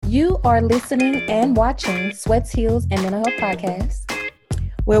You are listening and watching Sweats, Heels, and Mental Health Podcast,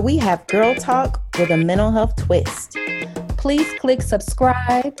 where we have girl talk with a mental health twist. Please click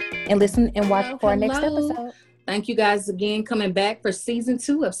subscribe and listen and watch for our next episode. Thank you guys again coming back for season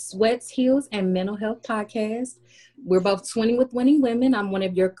 2 of Sweats, Heels, and Mental Health Podcast. We're both Twinning with Winning Women. I'm one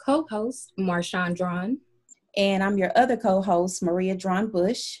of your co-hosts, Marshawn Drawn. And I'm your other co-host, Maria Drawn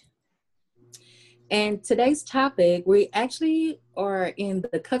Bush. And today's topic, we actually are in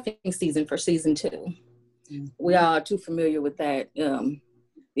the cuffing season for season 2. Mm-hmm. We all are too familiar with that.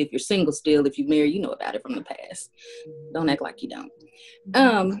 If you're single still, if you're married, you know about it from the past. Don't act like you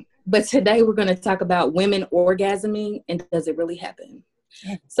don't. But today we're going to talk about women orgasming and does it really happen?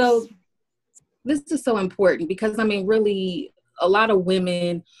 Yes. So this is so important because, really, a lot of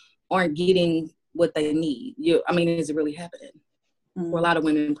women aren't getting what they need. Is it really happening? For a lot of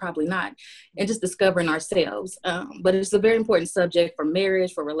women, probably not. And just discovering ourselves. But it's a very important subject for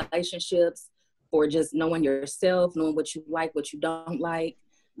marriage, for relationships, for just knowing yourself, knowing what you like, what you don't like.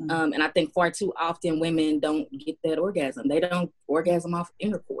 And I think far too often women don't get that orgasm. They don't orgasm off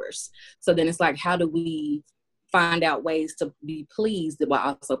intercourse. So then it's like, how do we find out ways to be pleased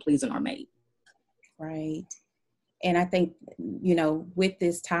while also pleasing our mate? Right. And I think, with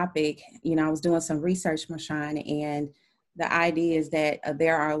this topic, I was doing some research, Marshawn, and the idea is that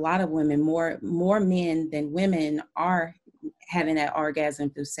there are a lot of women, more men than women are having that orgasm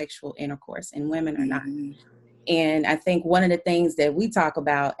through sexual intercourse, and women are not. And I think one of the things that we talk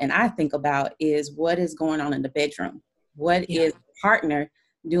about and I think about is what is going on in the bedroom. What is the partner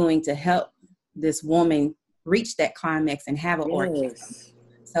doing to help this woman reach that climax and have an orgasm?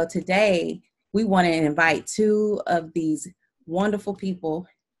 So today we want to invite 2 of these wonderful people,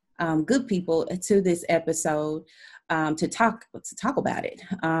 good people, to this episode to talk about it.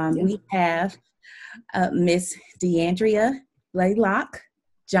 We have Miss DeAndrea Blaylock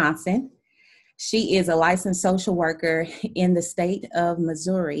Johnson. She is a licensed social worker in the state of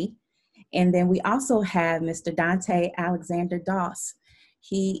Missouri. And then we also have Mr. Dante Alexander Doss.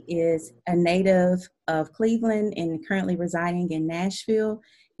 He is a native of Cleveland and currently residing in Nashville.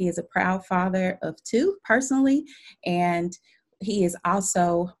 He is a proud father of 2 personally, and he is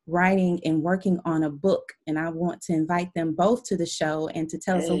also writing and working on a book. And I want to invite them both to the show and to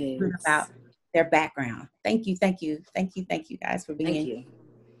tell us a little bit about their background. Thank you guys for being here.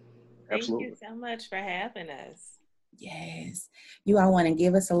 Thank you so much for having us. Yes. You all want to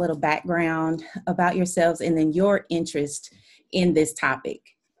give us a little background about yourselves and then your interest in this topic.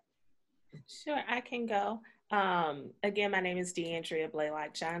 Sure, I can go. Again, my name is DeAndrea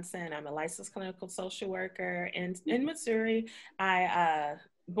Blaylock Johnson. I'm a licensed clinical social worker in Missouri. I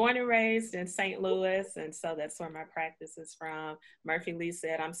born and raised in St. Louis, and so that's where my practice is from. Murphy Lee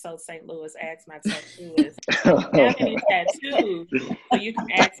said, I'm so St. Louis, ask my tattooist. I don't have any tattoos, so you can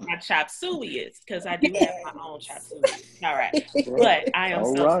ask my chop sueyist, because I do have my own chop suey. All right. But I am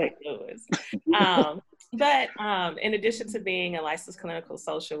St. Louis. But in addition to being a licensed clinical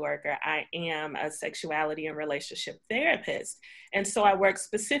social worker, I am a sexuality and relationship therapist. And so I work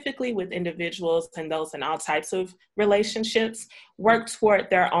specifically with individuals and those in all types of relationships, work toward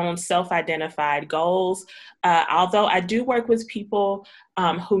their own self-identified goals. Although I do work with people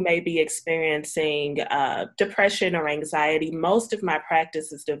who may be experiencing depression or anxiety, most of my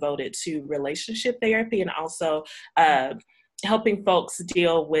practice is devoted to relationship therapy and also helping folks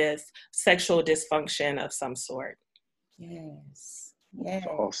deal with sexual dysfunction of some sort. Yes. That's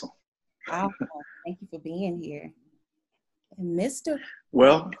awesome. Thank you for being here. And Mr.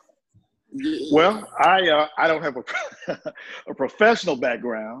 Well, I don't have a professional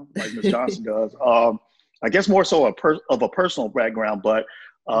background like Ms. Johnson does. I guess more so of a personal background, but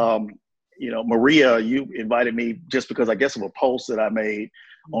Maria, you invited me just because I guess of a post that I made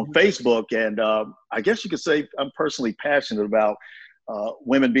on Facebook, and I guess you could say I'm personally passionate about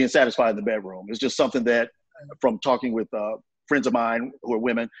women being satisfied in the bedroom. It's just something that, from talking with friends of mine who are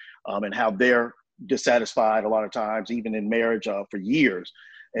women, and how they're dissatisfied a lot of times, even in marriage for years,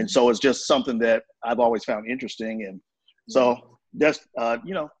 and so it's just something that I've always found interesting, and so that's thank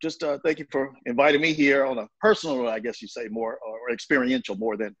you for inviting me here on a personal, I guess you say, more or experiential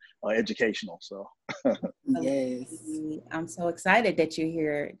more than educational. So yes, I'm so excited that you're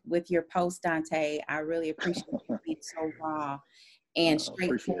here with your post, Dante. I really appreciate you being so raw and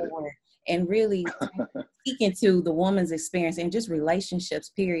straightforward and really speaking to the woman's experience and just relationships,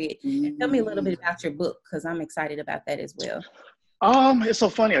 period. And tell me a little bit about your book, because I'm excited about that as well. It's so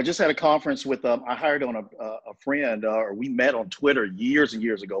funny. I just had a conference with, I hired on a friend, or we met on Twitter years and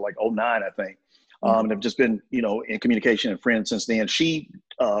years ago, like 2009, I think. And have just been, you know, in communication and friends since then. She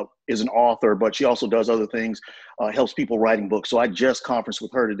is an author, but she also does other things, helps people writing books. So I just conferenced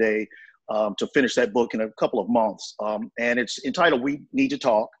with her today to finish that book in a couple of months. And it's entitled We Need to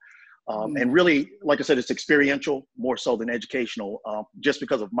Talk. And really, like I said, it's experiential more so than educational, just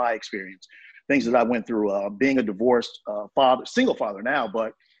because of my experience, things that I went through, being a divorced father, single father now,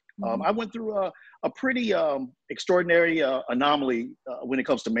 but I went through a pretty extraordinary anomaly when it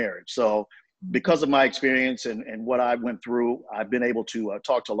comes to marriage. So because of my experience and what I went through, I've been able to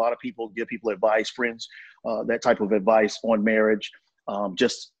talk to a lot of people, give people advice, friends, that type of advice on marriage,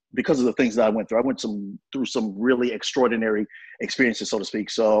 just because of the things that I went through. I went through some really extraordinary experiences, so to speak.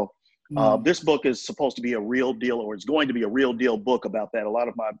 So this book is supposed to be a real deal, or it's going to be a real deal book about that. A lot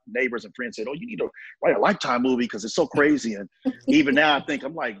of my neighbors and friends said, "Oh, you need to write a Lifetime movie because it's so crazy." And even now, I think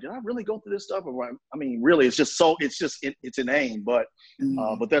I'm like, did I really go through this stuff? I mean, really, it's just it's inane. But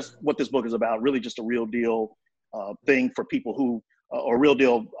that's what this book is about. Really, just a real deal thing for people who, or real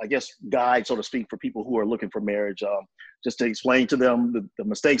deal, I guess, guide, so to speak, for people who are looking for marriage. Just to explain to them the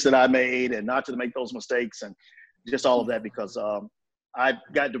mistakes that I made and not to make those mistakes, and just all of that, because I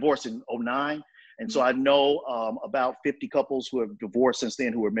got divorced in 2009. And so I know about 50 couples who have divorced since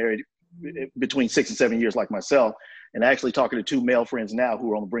then, who were married between 6 and 7 years like myself, and actually talking to 2 male friends now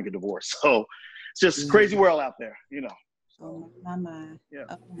who are on the brink of divorce. So it's just a crazy world out there, you know. Oh, my mind. Yeah,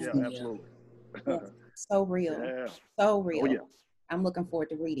 Oh, yeah, absolutely. So real. Yeah. So real. Oh, yeah. I'm looking forward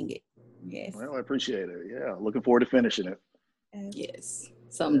to reading it. Yes. Well, I appreciate it. Yeah, looking forward to finishing it. Yes,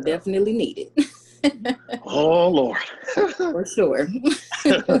 something definitely needed. Oh, Lord. For sure.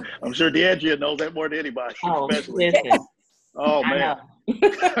 I'm sure DeAndrea knows that more than anybody. Oh, especially. listen. Oh, man.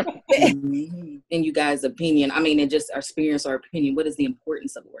 In you guys' opinion, I mean, and just our experience, our opinion, what is the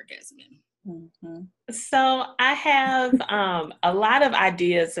importance of orgasming? So I have a lot of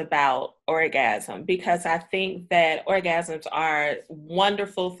ideas about orgasm, because I think that orgasms are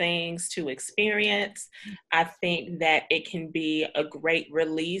wonderful things to experience. I think that it can be a great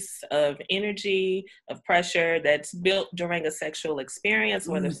release of energy, of pressure that's built during a sexual experience,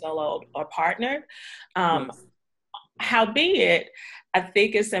 whether solo or partnered. Howbeit, I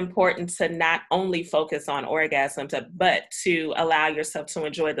think it's important to not only focus on orgasms, but to allow yourself to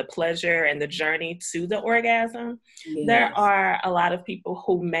enjoy the pleasure and the journey to the orgasm. Yes. There are a lot of people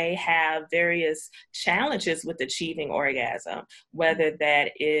who may have various challenges with achieving orgasm, whether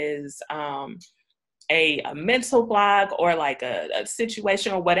that is a mental block or like a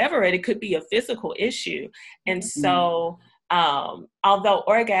situation or whatever. It could be a physical issue. And so although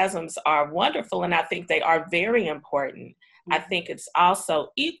orgasms are wonderful, and I think they are very important, I think it's also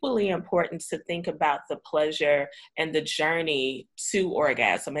equally important to think about the pleasure and the journey to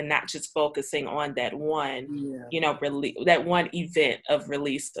orgasm, and not just focusing on that one, that one event of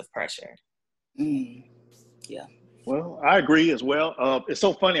release of pressure. Yeah. Well, I agree as well. It's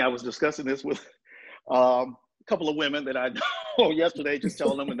so funny. I was discussing this with a couple of women that I know yesterday, just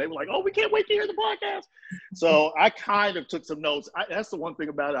telling them, and they were like, "Oh, we can't wait to hear the podcast." So I kind of took some notes. That's the one thing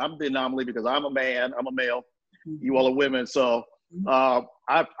about it. I'm the anomaly because I'm a man, I'm a male, you all are women. So I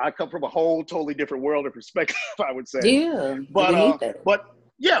come from a whole totally different world and perspective, I would say. Yeah. But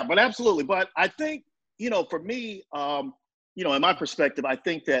absolutely. But I think, for me, in my perspective, I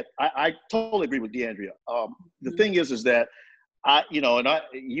think that I totally agree with DeAndrea. The thing is that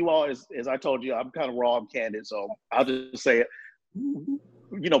you all, as I told you, I'm kind of raw and candid, so I'll just say it.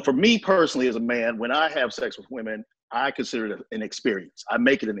 For me personally, as a man, when I have sex with women, I consider it an experience. I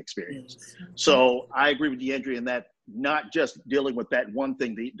make it an experience. So I agree with DeAndrea in that, not just dealing with that one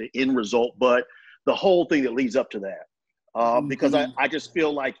thing, the end result, but the whole thing that leads up to that. Because I just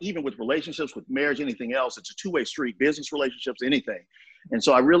feel like even with relationships, with marriage, anything else, it's a two-way street, business relationships, anything. And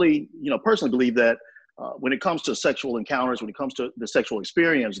so I really, personally believe that when it comes to sexual encounters, when it comes to the sexual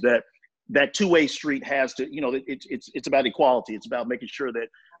experience, that two-way street has to, it's about equality. It's about making sure that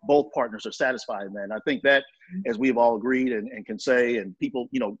both partners are satisfied in that. And I think that, as we've all agreed and can say, and people,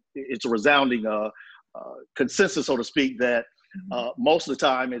 it's a resounding consensus, so to speak, that most of the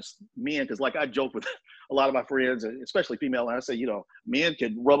time it's men, because like I joke with a lot of my friends, especially female, and I say, men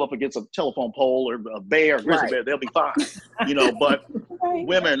can rub up against a telephone pole or a bear, a grizzly bear, they'll be fine, but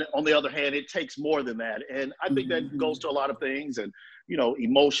women, on the other hand, it takes more than that. And I think that goes to a lot of things and,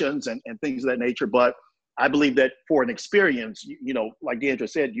 emotions and things of that nature. But I believe that for an experience, like DeAndrea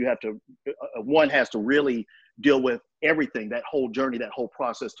said, you have to, one has to really deal with everything, that whole journey, that whole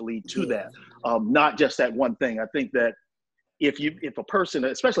process to lead to that, not just that one thing. I think that if a person,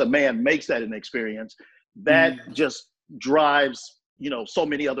 especially a man, makes that an experience, that just drives, so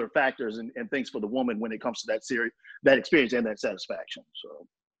many other factors and things for the woman when it comes to that experience and that satisfaction. So,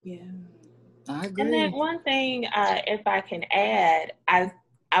 yeah. I agree. And then one thing, if I can add, I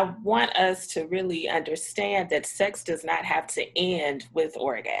want us to really understand that sex does not have to end with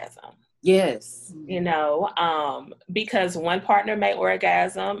orgasm. Yes. You know, because one partner may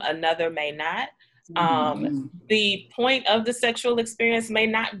orgasm, another may not. The point of the sexual experience may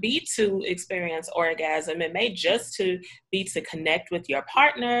not be to experience orgasm. It may just be to connect with your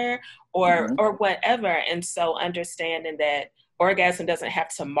partner or whatever. And so understanding that orgasm doesn't have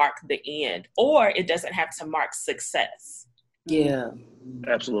to mark the end, or it doesn't have to mark success. Yeah.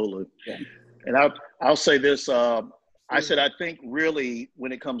 Absolutely. Yeah. And I'll say this. I said, I think really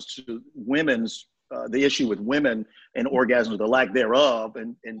when it comes to women's, the issue with women and orgasms, the lack thereof,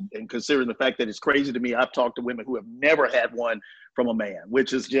 and considering the fact that it's crazy to me, I've talked to women who have never had one from a man,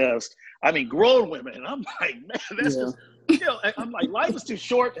 which is just, I mean, grown women. And I'm like, man, that's just, you know, I'm like, life is too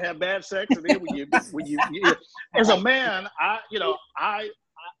short to have bad sex. And then when you as a man,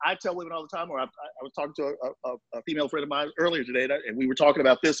 I tell women all the time, or I was talking to a female friend of mine earlier today, and we were talking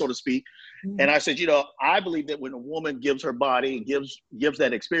about this, so to speak. And I said, you know, I believe that when a woman gives her body and gives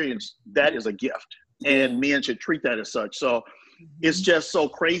that experience, that is a gift, and men should treat that as such. So it's just so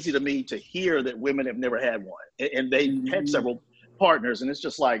crazy to me to hear that women have never had one, and they had several partners, and it's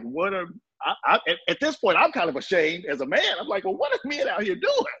just like, what are at this point, I'm kind of ashamed as a man. I'm like, well, what are men out here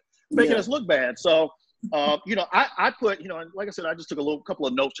doing, making us look bad? So. You know, I put, you know, like I said, I just took a couple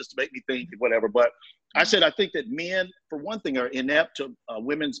of notes just to make me think and whatever. But I said, I think that men, for one thing, are inept to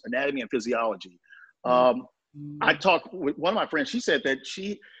women's anatomy and physiology. I talked with one of my friends. She said that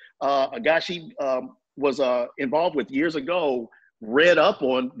a guy she was involved with years ago, read up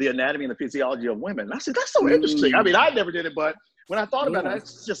on the anatomy and the physiology of women. And I said, that's so interesting. I mean, I never did it, but when I thought about it,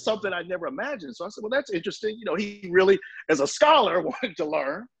 it's just something I never imagined. So I said, well, that's interesting. You know, he really, as a scholar, wanted to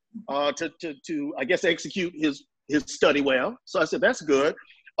learn. To I guess execute his study well. So I said that's good.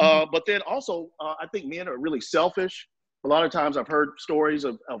 But then also I think men are really selfish. A lot of times I've heard stories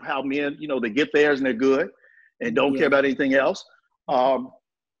of how men, you know, they get theirs and they're good and don't care about anything else. And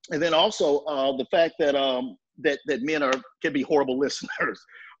then also the fact that that men can be horrible listeners.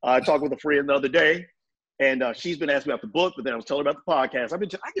 I talked with a friend the other day, and she's been asking me about the book, but then I was telling her about the podcast.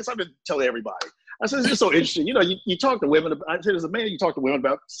 I guess I've been telling everybody. I said, it's just so interesting. You know, you talk to women. I said, as a man, you talk to women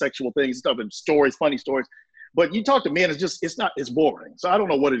about sexual things and stuff and stories, funny stories. But you talk to men, it's boring. So I don't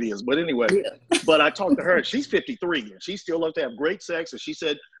know what it is. But anyway, but I talked to her, and she's 53, and she still loves to have great sex. And she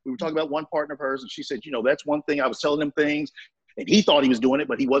said, we were talking about one partner of hers, and she said, you know, that's one thing. I was telling him things, and he thought he was doing it,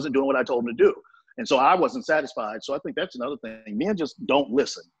 but he wasn't doing what I told him to do. And so I wasn't satisfied. So I think that's another thing. Men just don't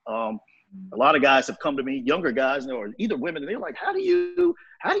listen. A lot of guys have come to me, younger guys, or either women, and they're like, how do you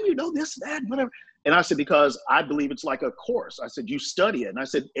know this, that, whatever? And I said, because I believe it's like a course. I said, you study it. And I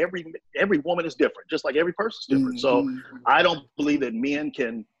said, every woman is different, just like every person's different. So I don't believe that men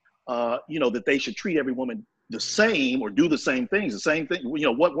can, you know, that they should treat every woman the same or do the same things. The same thing, you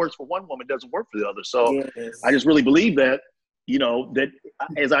know, what works for one woman doesn't work for the other. So I just really believe that, you know, that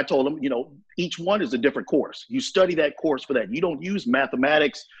as I told them, you know, each one is a different course. You study that course for that. You don't use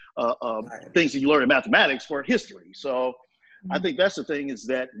mathematics, things that you learn in mathematics for history. So I think that's the thing, is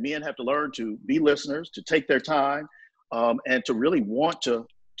that men have to learn to be listeners, to take their time, and to really want to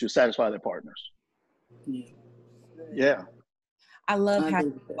satisfy their partners. Yeah. I love how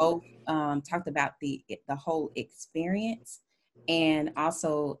you both talked about the whole experience and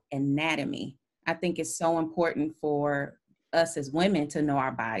also anatomy. I think it's so important for us as women to know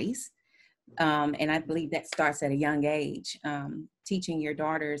our bodies. And I believe that starts at a young age, teaching your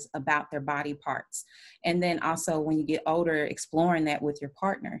daughters about their body parts. And then also when you get older, exploring that with your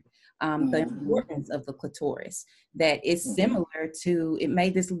partner, the importance of the clitoris, that it's similar to, it may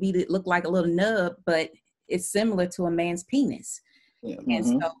just look like a little nub, but it's similar to a man's penis. And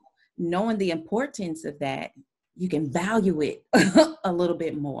so knowing the importance of that, you can value it a little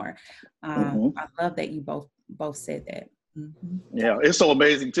bit more. I love that you both said that. Yeah, it's so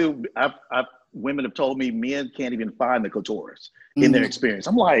amazing too. Women have told me men can't even find the clitoris in their experience.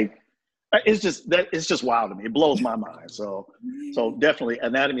 I'm like, it's just wild to me. It blows my mind. So definitely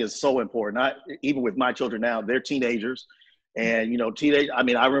anatomy is so important. Even with my children now, they're teenagers, and you know, I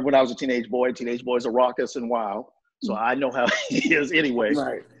mean, I remember when I was a teenage boy. Teenage boys are raucous and wild. So I know how it is anyway.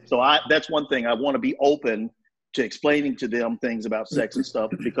 Right. So that's one thing. I want to be open to explaining to them things about sex and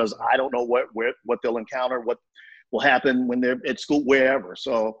stuff, because I don't know what they'll encounter, what will happen when they're at school, wherever.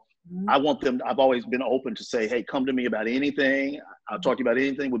 So I've always been open to say, hey, come to me about anything. I'll talk to you about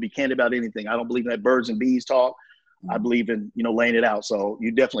anything. We'll be candid about anything. I don't believe in that birds and bees talk. I believe in, you know, laying it out. So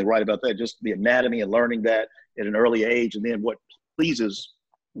you're definitely right about that. Just the anatomy and learning that at an early age, and then what pleases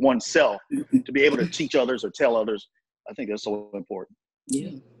oneself to be able to teach others or tell others. I think that's so important. Yeah.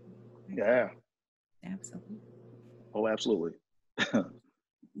 Yeah. Absolutely. Oh, absolutely.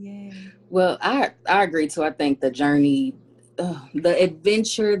 Yeah. Well, I agree too. I think the journey, the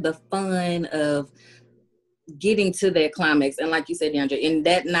adventure, the fun of getting to that climax, and like you said, DeAndre, and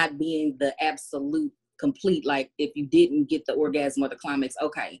that not being the absolute complete, like if you didn't get the orgasm or the climax,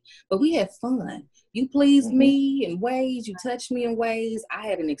 okay, but we had fun. You pleased me in ways, you touched me in ways, I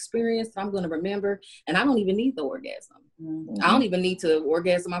had an experience that I'm going to remember, and I don't even need the orgasm. I don't even need to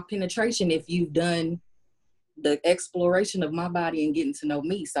orgasm my penetration if you've done the exploration of my body and getting to know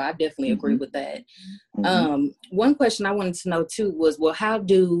me. So I definitely agree with that. One question I wanted to know too was, well, how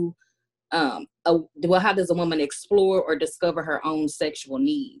does a woman explore or discover her own sexual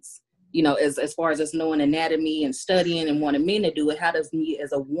needs? You know, as far as us knowing anatomy and studying and wanting men to do it, how does me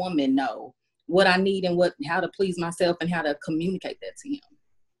as a woman know what I need and how to please myself and how to communicate that to him?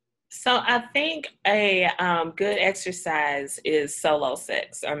 So I think a good exercise is solo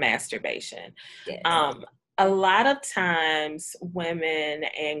sex or masturbation. Yes. A lot of times women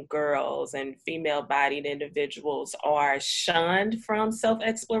and girls and female-bodied individuals are shunned from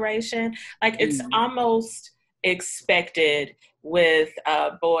self-exploration. Like it's almost expected with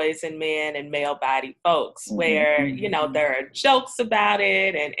boys and men and male-bodied folks where, you know, there are jokes about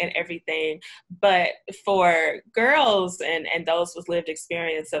it and everything. But for girls and those with lived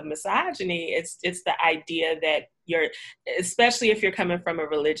experience of misogyny, it's the idea that especially if you're coming from a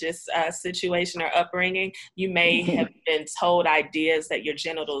religious situation or upbringing, you may have been told ideas that your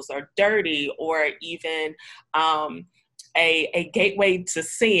genitals are dirty or even a gateway to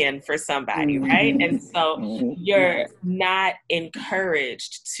sin for somebody, right? And so you're not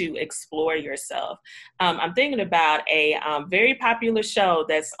encouraged to explore yourself. I'm thinking about a very popular show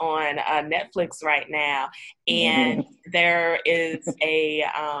that's on Netflix right now, and there is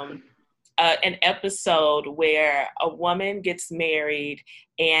an episode where a woman gets married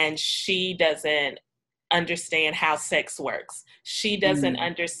and she doesn't understand how sex works. She doesn't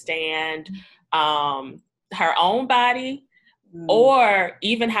understand her own body or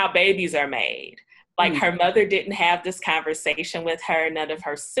even how babies are made. Like her mother didn't have this conversation with her, none of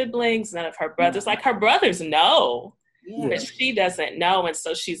her siblings, none of her brothers. Like her brothers know, but she doesn't know. And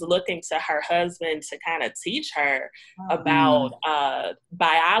so she's looking to her husband to kind of teach her about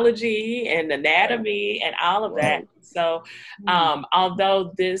biology and anatomy and all of that. So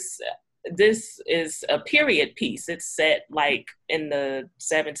although this is a period piece, it's set like in the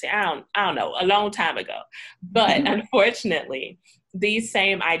 70s, I don't know, a long time ago. But unfortunately, these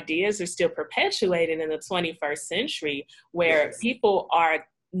same ideas are still perpetuated in the 21st century where people are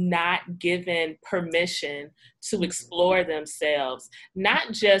not given permission to explore themselves,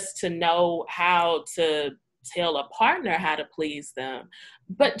 not just to know how to tell a partner how to please them,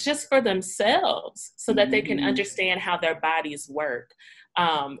 but just for themselves so that they can understand how their bodies work.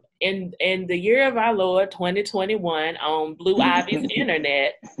 In the year of our Lord 2021 on Blue Ivy's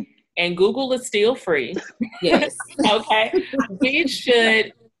internet, and Google is still free. Yes. Okay. We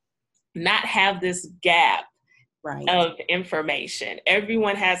should not have this gap of information.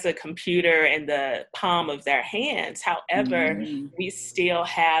 Everyone has a computer in the palm of their hands. However, we still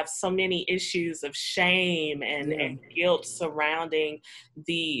have so many issues of shame and guilt surrounding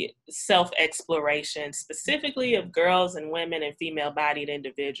the self-exploration, specifically of girls and women and female-bodied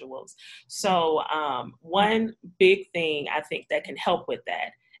individuals. So one big thing I think that can help with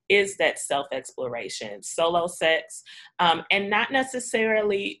that is that self-exploration, solo sex, and not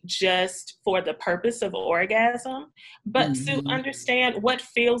necessarily just for the purpose of orgasm, but to understand what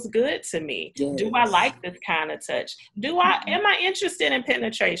feels good to me. Yes. Do I like this kind of touch? Am I interested in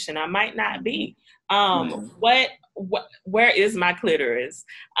penetration? I might not be. Where is my clitoris?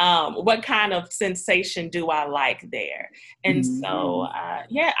 What kind of sensation do I like there? And so,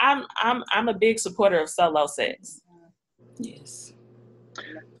 I'm a big supporter of solo sex. Yes.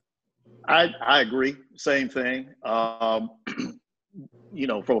 I agree. Same thing. You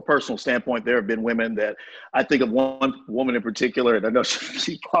know, from a personal standpoint, there have been women that I think of one woman in particular, and I know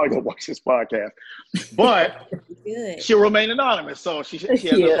she's probably gonna watch this podcast, but she'll remain anonymous, so she has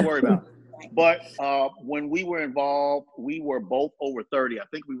nothing to worry about. But when we were involved, we were both over 30. I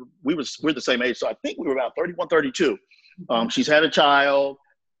think we're the same age, so I think we were about 31, 32. She's had a child,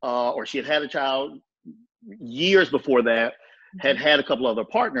 or she had a child years before that. Had a couple other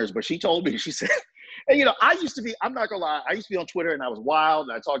partners, but she told me, she said, and you know, I'm not gonna lie, I used to be on Twitter and I was wild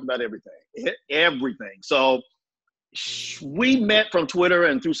and I talked about everything. So we met from Twitter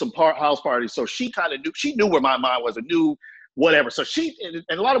and through some house parties. So she knew where my mind was and knew whatever. So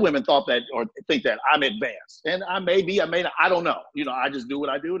and a lot of women thought that or think that I'm advanced, and I may be, I may not, I don't know. You know, I just do what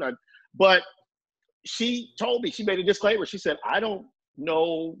I do. But she told me, she made a disclaimer. She said, I don't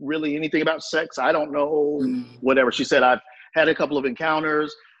know really anything about sex. I don't know whatever. She said, I've had a couple of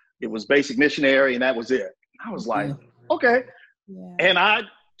encounters. It was basic missionary and that was it. I was like, okay. Yeah. And I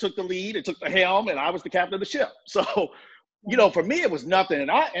took the lead and took the helm and I was the captain of the ship. So, you know, for me, it was nothing.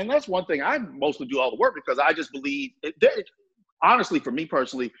 And that's one thing I mostly do all the work because I just believe honestly, for me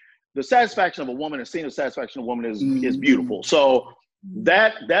personally, the satisfaction of a woman and seeing the satisfaction of a woman is beautiful. So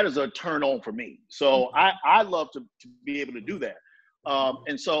that is a turn on for me. So I love to be able to do that.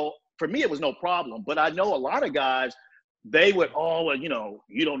 And so for me, it was no problem, but I know a lot of guys, they would, well, you know,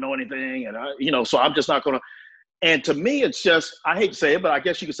 you don't know anything. And so I'm just not going to, and to me, it's just, I hate to say it, but I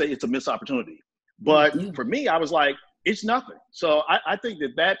guess you could say it's a missed opportunity. But for me, I was like, it's nothing. So I think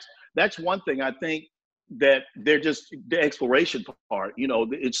that's one thing. I think that they're just the exploration part, you know,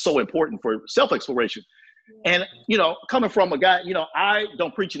 it's so important for self-exploration. And, you know, coming from a guy, you know, I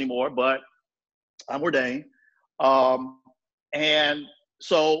don't preach anymore, but I'm ordained. And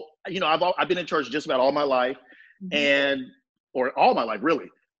so, you know, I've been in church just about all my life or all my life, really.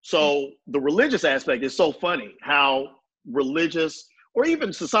 So the religious aspect is so funny how religious or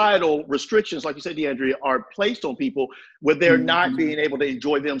even societal restrictions, like you said, DeAndrea, are placed on people where they're not being able to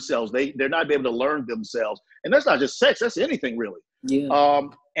enjoy themselves. They're not being able to learn themselves. And that's not just sex, that's anything really. Yeah.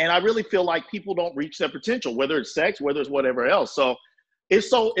 And I really feel like people don't reach their potential, whether it's sex, whether it's whatever else. So it's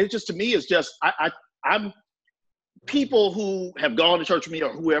just, to me, it's just, I'm people who have gone to church with me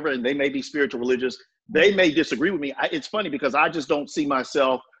or whoever, and they may be spiritual religious, they may disagree with me. It's funny because I just don't see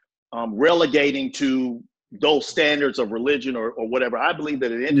myself relegating to those standards of religion or whatever. I believe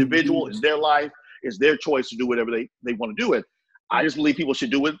that an individual is their life, is their choice to do whatever they want to do it. I just believe people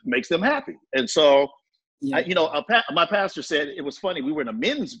should do what makes them happy. And so, my pastor said, it was funny, we were in a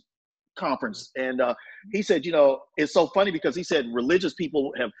men's conference and he said, you know, it's so funny because he said religious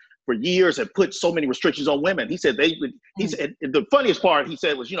people have for years have put so many restrictions on women. He said he said the funniest part he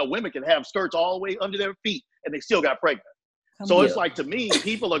said was, you know, women can have skirts all the way under their feet and they still got pregnant. So it's like, to me,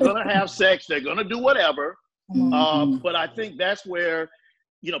 people are going to have sex. They're going to do whatever. But I think that's where,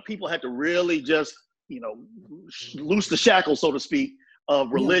 you know, people had to really just, you know, loose the shackles, so to speak,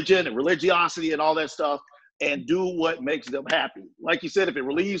 of religion and religiosity and all that stuff and do what makes them happy. Like you said, if it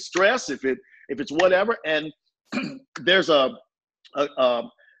relieves stress, if it's whatever. And there's I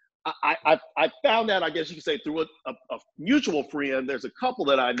found out, I guess you could say, through a mutual friend. There's a couple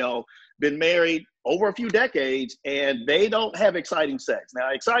that I know been married over a few decades and they don't have exciting sex. Now,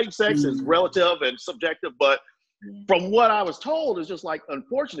 exciting sex is relative and subjective, but from what I was told, it's just like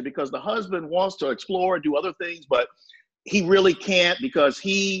unfortunate because the husband wants to explore and do other things, but he really can't because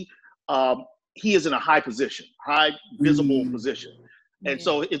he is in a high position, high visible position. And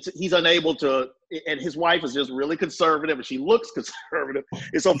so he's unable to, and his wife is just really conservative and she looks conservative.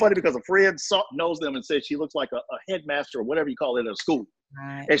 It's so funny because a friend knows them and says she looks like a headmaster or whatever you call it at a school.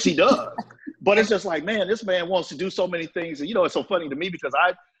 Right. And she does. But it's just like, man, this man wants to do so many things. And, you know, it's so funny to me because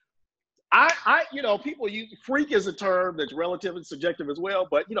I you know, people use freak is a term that's relative and subjective as well.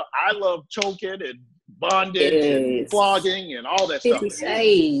 But, you know, I love choking and bondage and flogging and all that stuff.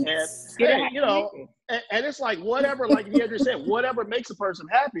 And, you know, and it's like whatever, like Deandra said, whatever makes a person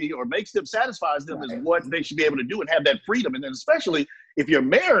happy or makes them, satisfies them is what they should be able to do and have that freedom. And then especially if you're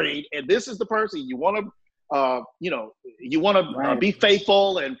married and this is the person you want to, you want to be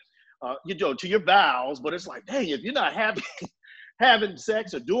faithful and, you know, to your vows, but it's like, dang, if you're not having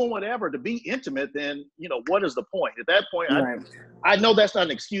sex or doing whatever to be intimate, then, you know, what is the point? At that point, I know that's not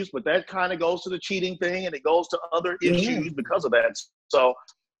an excuse, but that kind of goes to the cheating thing and it goes to other issues because of that. So,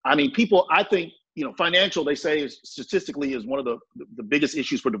 I mean, people, I think, you know, financial, they say statistically is one of the biggest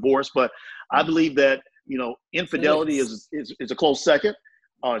issues for divorce, but I believe that, you know, infidelity is a close second.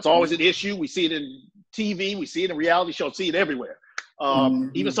 It's always an issue. We see it in TV, we see it in reality shows, see it everywhere.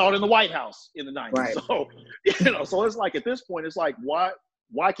 Even saw it in the White House in the 90s. Right. So, you know, so it's like at this point, it's like, why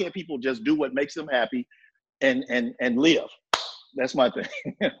can't people just do what makes them happy and live? That's my thing.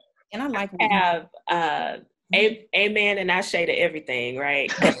 And I like amen and I shade to everything,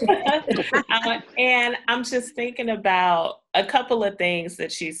 right? And I'm just thinking about a couple of things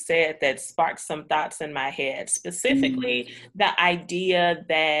that you said that sparked some thoughts in my head, specifically the idea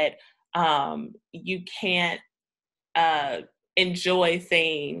that you can't enjoy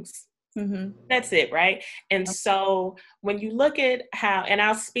things. That's it, right? And so when you look at how, and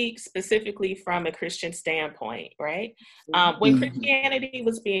I'll speak specifically from a Christian standpoint, right? When Christianity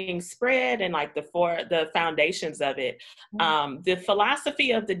was being spread and like the foundations of it, the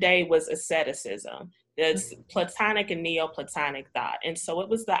philosophy of the day was asceticism. There's Platonic and Neoplatonic thought. And so it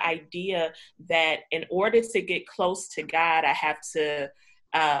was the idea that in order to get close to God, I have to,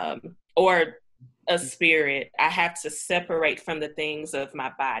 or a spirit, I have to separate from the things of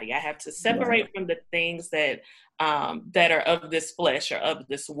my body. I have to separate from the things that that are of this flesh or of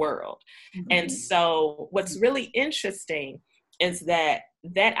this world. And so what's really interesting is that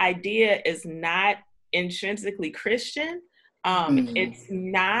that idea is not intrinsically Christian. It's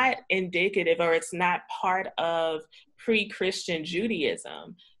not indicative, or it's not part of pre-Christian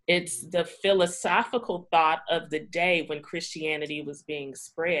Judaism. It's the philosophical thought of the day when Christianity was being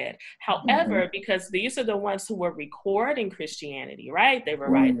spread. However, because these are the ones who were recording Christianity, right? They were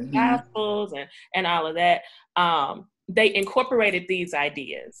writing Gospels and all of that. They incorporated these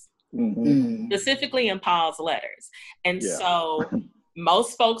ideas, specifically in Paul's letters. And so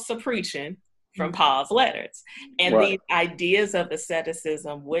most folks are preaching from Paul's letters. And these ideas of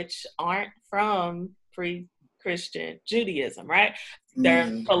asceticism, which aren't from pre-Christian Judaism, right?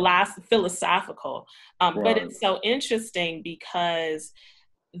 They're philosophical. But it's so interesting because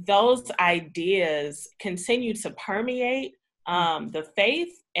those ideas continue to permeate the faith,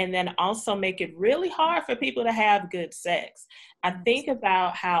 and then also make it really hard for people to have good sex. I think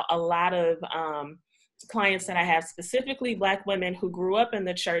about how a lot of clients that I have, specifically Black women who grew up in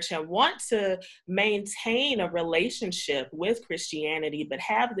the church and want to maintain a relationship with Christianity, but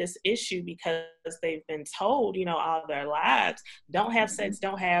have this issue because they've been told, you know, all their lives, don't have sex,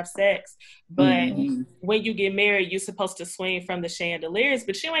 don't have sex. But when you get married, you're supposed to swing from the chandeliers,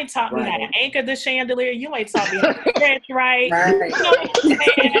 but you ain't taught me how to anchor the chandelier. You ain't taught me how to stretch right. You know what I'm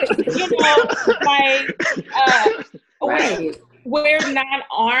saying? You know, like, we're not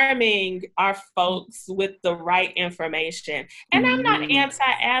arming our folks with the right information. And I'm not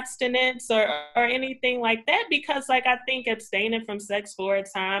anti-abstinence or anything like that, because like, I think abstaining from sex for a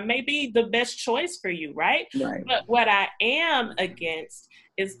time may be the best choice for you, right? But what I am against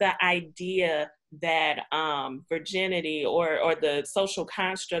is the idea that virginity or the social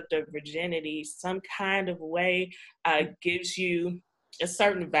construct of virginity some kind of way gives you a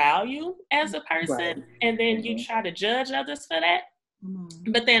certain value as a person, and then you try to judge others for that.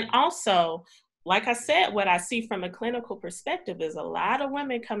 But then also, like I said, what I see from a clinical perspective is a lot of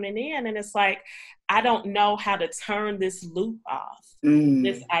women coming in and it's like, I don't know how to turn this loop off.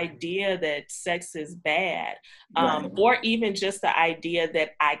 This idea that sex is bad, or even just the idea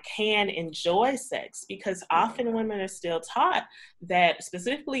that I can enjoy sex, because often women are still taught that,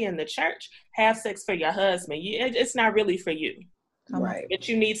 specifically in the church, have sex for your husband. It's not really for you. But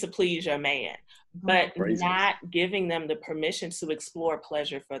you need to please your man, but not giving them the permission to explore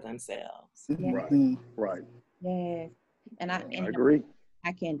pleasure for themselves. Right. Yes. And I agree.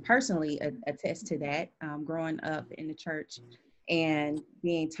 I can personally attest to that, growing up in the church and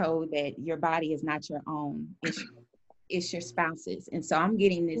being told that your body is not your own, it's your spouse's. And so I'm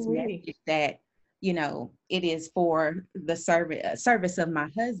getting this message that, you know, it is for the service of my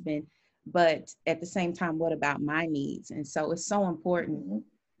husband. But at the same time, what about my needs? And so it's so important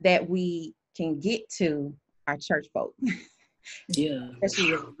that we can get to our church folk,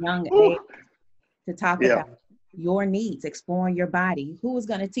 especially at a young age, to talk about your needs, exploring your body. Who is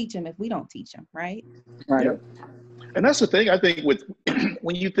going to teach them if we don't teach them, right? And that's the thing, I think, with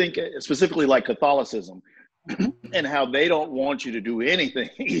when you think specifically like Catholicism and how they don't want you to do anything,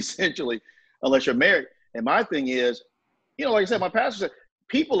 essentially, unless you're married. And my thing is, you know, like I said, my pastor said,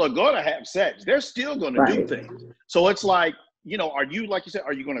 people are going to have sex. They're still going to do things. So it's like, you know, are you, like you said,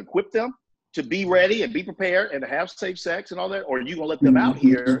 are you going to equip them to be ready and be prepared and to have safe sex and all that? Or are you going to let them out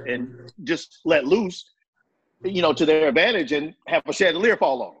here and just let loose, you know, to their advantage and have a chandelier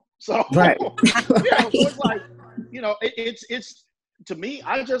fall on them? So, you know, so it's like, you know, it's to me,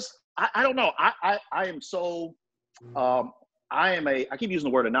 I don't know. I am so, I keep using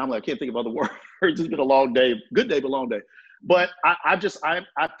the word anomaly. I can't think of other words. It's been a long day, good day, but long day. But I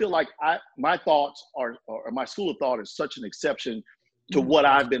feel like my thoughts or my school of thought is such an exception to what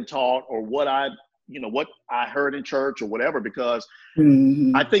I've been taught or what I heard in church or whatever, because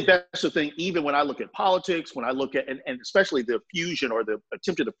I think that's the thing. Even when I look at politics, when I look at, and especially the fusion or the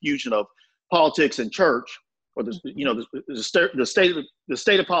attempted fusion of politics and church, or the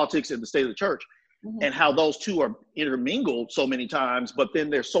state of politics and the state of the church, and how those two are intermingled so many times, but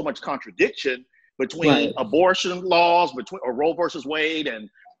then there's so much contradiction between abortion laws, between Roe versus Wade, and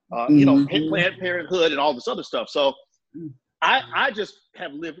you know, Planned Parenthood and all this other stuff. So I just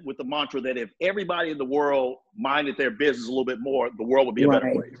have lived with the mantra that if everybody in the world minded their business a little bit more, the world would be a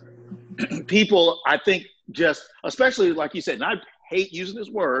better place. People, I think, just especially like you said, and I hate using this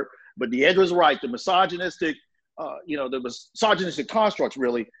word, but Deandra's right. The misogynistic, the misogynistic constructs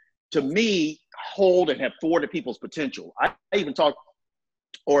really, to me, hold and have thwarted people's potential. I even talked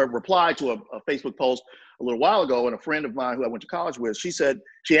or replied to a Facebook post a little while ago, and a friend of mine who I went to college with,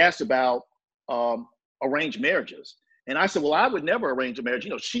 she asked about arranged marriages. And I said, well, I would never arrange a marriage.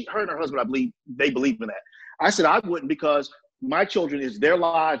 You know, her and her husband, I believe, they believe in that. I said, I wouldn't, because my children, is their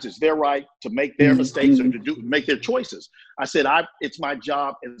lives, it's their right to make their mistakes or to make their choices. I said, it's my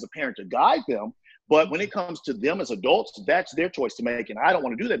job as a parent to guide them. But when it comes to them as adults, that's their choice to make. And I don't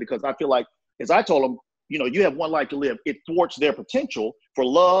want to do that, because I feel like, as I told them, you know, you have one life to live. It thwarts their potential for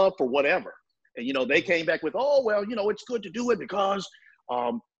love, for whatever. And, you know, they came back with, oh, well, you know, it's good to do it because,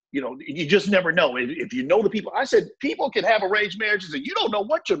 you know, you just never know. If you know the people, I said, people can have arranged marriages and you don't know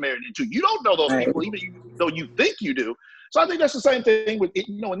what you're married into. You don't know those people, even though you think you do. So I think that's the same thing with,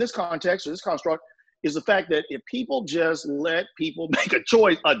 you know, in this context, or this construct, is the fact that if people just let people make a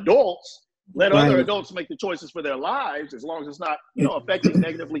choice, adults, let other adults make the choices for their lives, as long as it's not, you know, affecting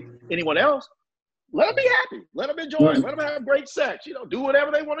negatively anyone else, let them be happy. Let them enjoy it. Let them have great sex. You know, do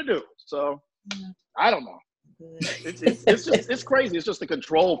whatever they want to do. So I don't know. It's crazy. It's just the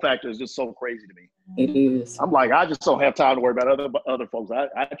control factor is just so crazy to me. It is. I'm like, I just don't have time to worry about other folks.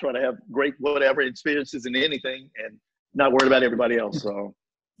 I try to have great whatever experiences in anything and not worry about everybody else. So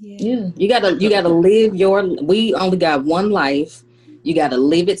yeah, you gotta live we only got one life. You gotta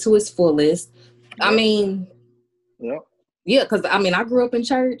live it to its fullest. Yep. I mean, yeah, because I mean, I grew up in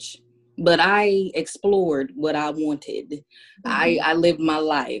church, but I explored what I wanted. I lived my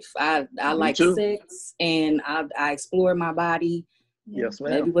life. I like sex, and I explored my body. Yes,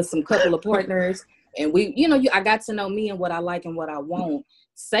 ma'am. Maybe with some couple of partners, and we, you know, I got to know me and what I like and what I want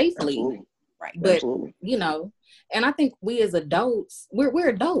safely. Absolutely. Right. But you know, and I think we as adults, we're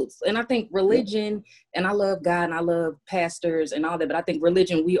adults, and I think religion, and I love God and I love pastors and all that, but I think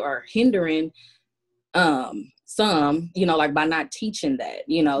religion, we are hindering some, you know, like by not teaching that,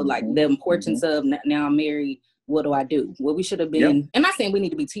 you know, like the importance of now I'm married, what do I do? Well, we should have been, and not saying we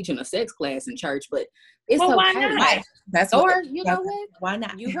need to be teaching a sex class in church, but it's okay. Why not? That's you know what? Why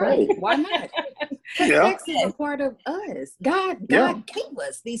not? You're right. Why not? Sex is a part of us. God gave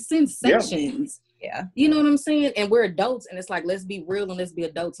us these sensations. Yeah. You know what I'm saying? And we're adults, and it's like, let's be real and let's be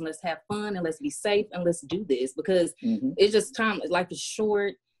adults and let's have fun and let's be safe and let's do this, because it's just time. Life is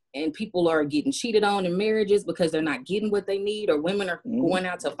short, and people are getting cheated on in marriages because they're not getting what they need, or women are going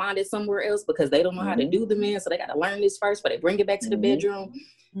out to find it somewhere else because they don't know how to do the men. So they got to learn this first, but they bring it back to the bedroom.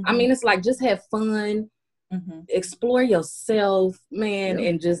 I mean, it's like, just have fun, explore yourself, man,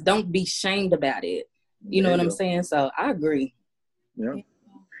 and just don't be shamed about it. You know what I'm saying? So I agree. Yeah.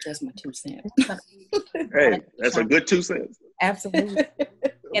 That's my 2 cents. Hey, that's a good 2 cents. Absolutely.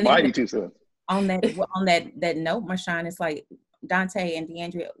 And mighty 2 cents. On that note, Marshawn, it's like, Dante and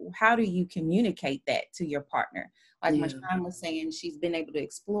DeAndrea, how do you communicate that to your partner? Like Marshawn was saying, she's been able to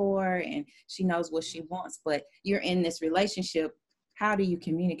explore and she knows what she wants, but you're in this relationship. How do you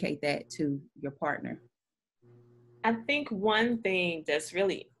communicate that to your partner? I think one thing that's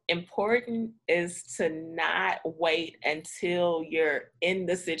really important is to not wait until you're in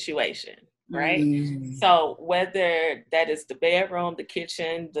the situation, right? So whether that is the bedroom, the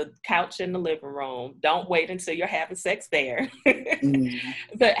kitchen, the couch in the living room, don't wait until you're having sex there.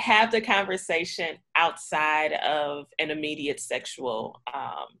 But have the conversation outside of an immediate sexual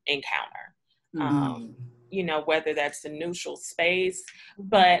encounter. You know, whether that's a neutral space,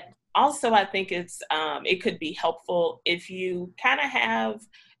 but also I think it could be helpful if you kind of have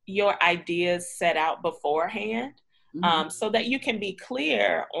your ideas set out beforehand, so that you can be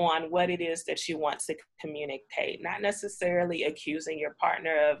clear on what it is that you want to communicate, not necessarily accusing your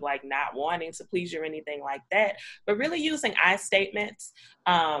partner of like not wanting to please you or anything like that, but really using I statements,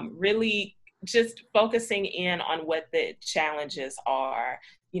 really just focusing in on what the challenges are.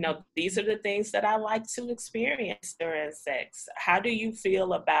 You know, these are the things that I like to experience during sex. How do you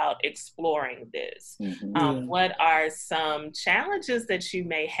feel about exploring this? What are some challenges that you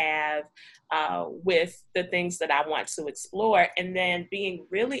may have with the things that I want to explore? And then being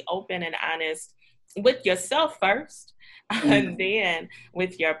really open and honest with yourself first, and then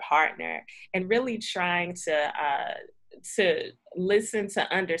with your partner, and really trying to listen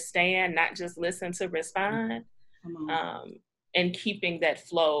to understand, not just listen to respond. And keeping that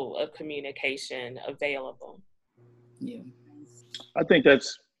flow of communication available. Yeah. I think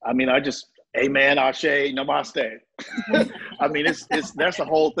amen, ashe, namaste. I mean, that's the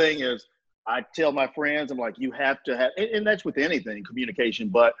whole thing is, I tell my friends, I'm like, you have to have, and that's with anything, communication,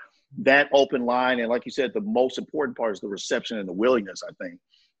 but that open line. And like you said, the most important part is the reception and the willingness, I think,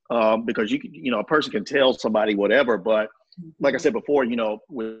 because you know, a person can tell somebody whatever, but like I said before, you know,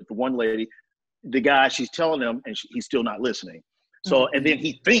 with the one lady, the guy, she's telling him and he's still not listening. So, and then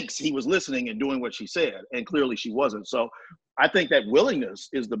he thinks he was listening and doing what she said, and clearly she wasn't. So I think that willingness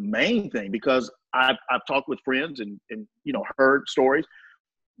is the main thing, because I've talked with friends and you know, heard stories.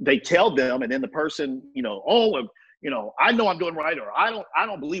 they tell them, and then the person, oh, I know I'm doing right, or I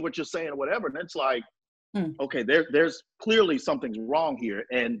don't believe what you're saying, or whatever. And it's like, okay, there's clearly something's wrong here,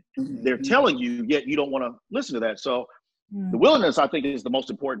 and they're telling you, yet you don't want to listen to that. So the willingness, I think, is the most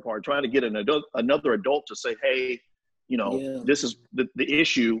important part. Trying to get another adult to say, hey, this is the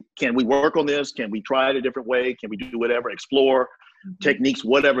issue. Can we work on this? Can we try it a different way? Can we do whatever, explore techniques,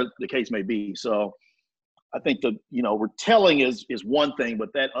 whatever the case may be? So I think we're telling is one thing, but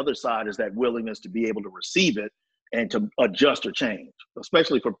that other side is that willingness to be able to receive it and to adjust or change,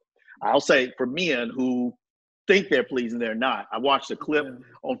 especially I'll say for men who think they're pleasing, they're not. I watched a clip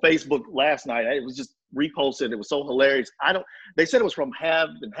on Facebook last night. It was just reposted. It was so hilarious. They said it was from Have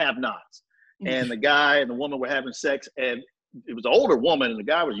and Have Nots. And the guy and the woman were having sex, and it was an older woman, and the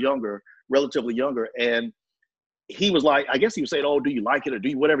guy was younger, relatively younger. And he was like, I guess he was saying, oh, do you like it, or do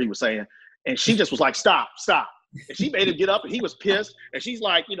you, whatever he was saying. And she just was like, stop. And she made him get up, and he was pissed. And she's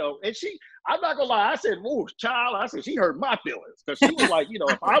like, I'm not gonna lie. I said, "Ooh, child." I said, she hurt my feelings, because she was like,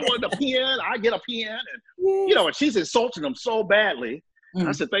 if I wanted a pen, I get a pen, and and she's insulting him so badly.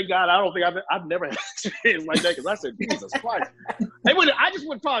 I said, thank God, I don't think I've never had experience like that, because I said, Jesus Christ. I just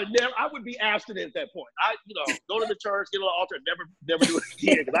would probably never. I would be abstinent at that point. I go to the church, get on the altar, and never do it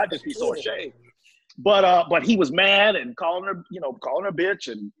again, because I'd just be so ashamed. But he was mad and calling her a bitch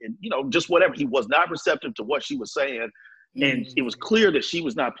and just whatever. He was not receptive to what she was saying. And it was clear that she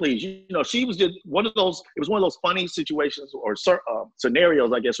was not pleased. She was just one of those. It was one of those funny situations or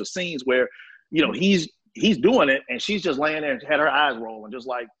scenarios, I guess, or scenes where, he's doing it, and she's just laying there and had her eyes rolling, just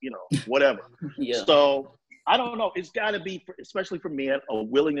like, whatever. Yeah. So I don't know. It's got to be, especially for men, a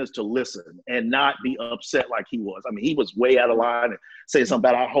willingness to listen and not be upset like he was. I mean, he was way out of line and saying something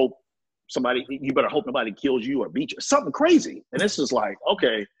about, you better hope nobody kills you or beat you, something crazy. And it's just like,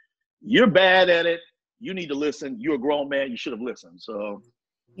 okay, you're bad at it. You need to listen. You're a grown man. You should have listened. So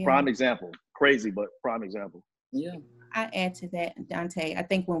prime example. Crazy, but prime example. Yeah. I add to that, Dante. I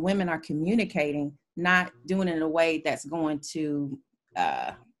think when women are communicating, not doing it in a way that's going to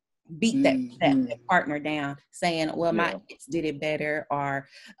beat that partner down, saying, well, my ex did it better, or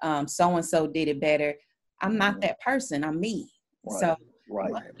so-and-so did it better. I'm not that person. I'm me. Right. So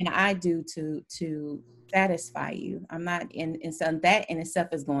what can I do to satisfy you? I'm not and so that in itself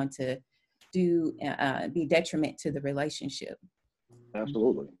is going to be detriment to the relationship.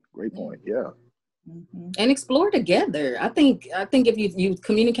 Absolutely. Great point. Yeah. And explore together. I think if you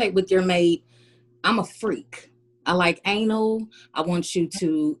communicate with your mate, I'm a freak. I like anal. I want you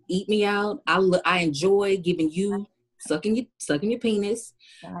to eat me out. I enjoy giving you sucking your penis.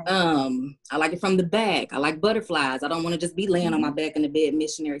 I like it from the back. I like butterflies. I don't want to just be laying on my back in the bed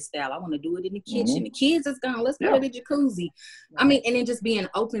missionary style. I want to do it in the kitchen. The kids is gone. Let's go to the jacuzzi. I mean, and then just being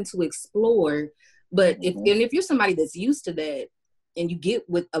open to explore. But if you're somebody that's used to that, and you get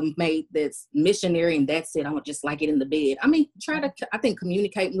with a mate that's missionary and that's it, I would just like it in the bed. I mean, I think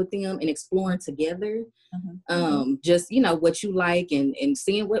communicating with them and exploring together, just, what you like and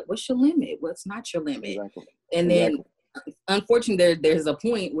seeing what's your limit, what's not your limit. Exactly. And then unfortunately there's a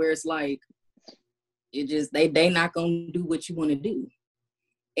point where it's like, it just, they not going to do what you want to do.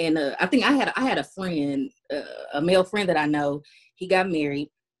 And I think I had a friend, a male friend that I know, he got married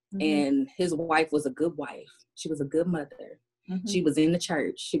and his wife was a good wife. She was a good mother. She was in the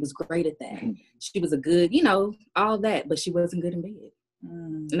church. She was great at that. She was a good, all that, but she wasn't good in bed.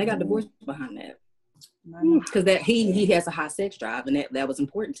 And they got divorced behind that. Because that he has a high sex drive, and that was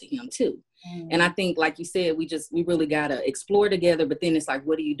important to him too. And I think, like you said, we really gotta explore together, but then it's like,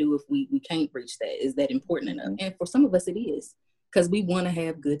 what do you do if we can't reach that? Is that important enough? And for some of us it is, because we want to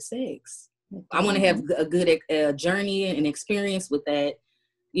have good sex. I want to have a good journey and experience with that.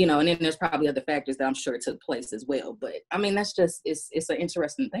 And then there's probably other factors that I'm sure took place as well. But I mean, that's just, it's an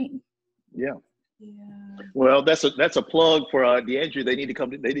interesting thing. Yeah. Well, that's a plug for DeAndrea. They need to call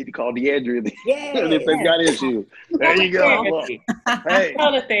DeAndrea. If they've got issues. There you go. Look. Hey.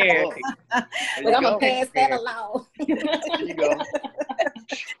 Therapy. But I'm going to pass that along. There you go.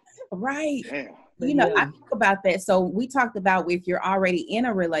 Right. I think about that. So we talked about if you're already in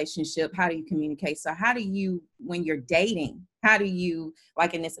a relationship, how do you communicate? So how do you, when you're dating, how do you,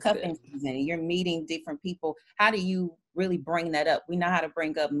 like in this cuffing season, you're meeting different people, how do you really bring that up? We know how to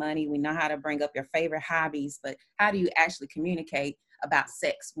bring up money. We know how to bring up your favorite hobbies, but how do you actually communicate about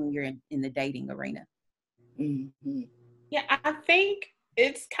sex when you're in the dating arena? Yeah, I think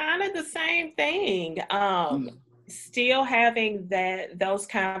it's kind of the same thing. Still having those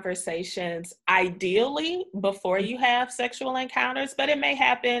conversations ideally before you have sexual encounters, but it may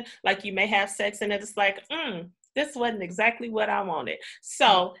happen, like you may have sex and it's like, this wasn't exactly what I wanted.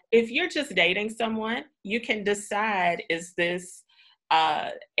 So if you're just dating someone, you can decide, is this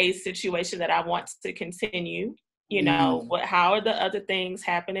a situation that I want to continue? You know, how are the other things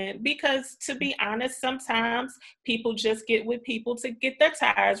happening? Because to be honest, sometimes people just get with people to get their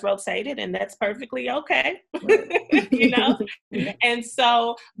tires rotated, and that's perfectly okay. You know? And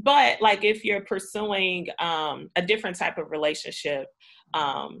so, but like if you're pursuing a different type of relationship,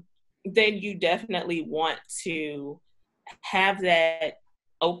 then you definitely want to have that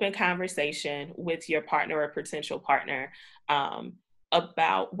open conversation with your partner or potential partner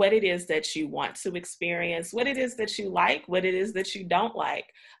about what it is that you want to experience, what it is that you like, what it is that you don't like,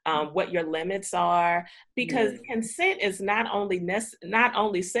 what your limits are, because consent is not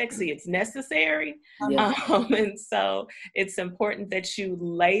only sexy, it's necessary. And so it's important that you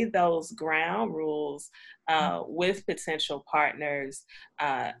lay those ground rules with potential partners.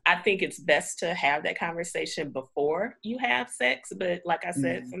 I think it's best to have that conversation before you have sex, but like I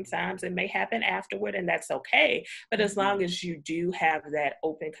said, sometimes it may happen afterward, and that's okay. But as long as you do have that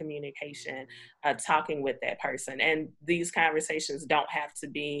open communication, talking with that person, and these conversations don't have to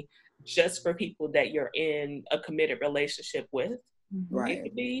be just for people that you're in a committed relationship with. Right. It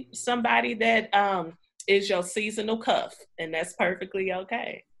could be somebody that is your seasonal cuff, and that's perfectly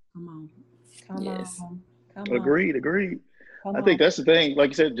okay. Come on. Agreed. I think that's the thing.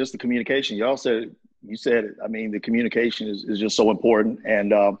 Like you said, just the communication. You said it. I mean, the communication is just so important,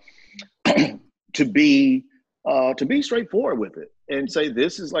 and to be straightforward with it and say,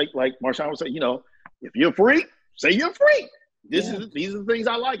 this is like Marshawn would say, you know, if you're free, say you're free. These are the things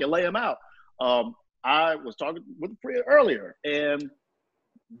I like, and lay them out. I was talking with a friend earlier, and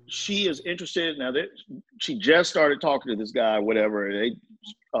she is interested now that she just started talking to this guy, whatever. They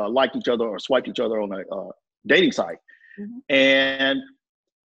liked each other or swiped each other on a dating site. And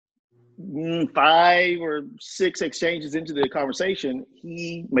 5 or 6 exchanges into the conversation,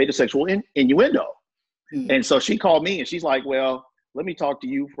 he made a sexual innuendo. And so she called me and she's like, well, let me talk to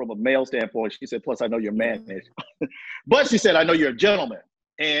you from a male standpoint. She said, plus I know you're mannish. But she said, I know you're a gentleman.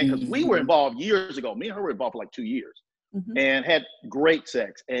 And because we were involved years ago, me and her were involved for like 2 years. And had great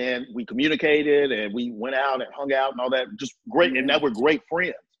sex, and we communicated, and we went out and hung out and all that, just great. And now we're great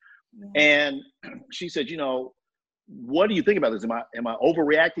friends. And she said, you know, what do you think about this? Am I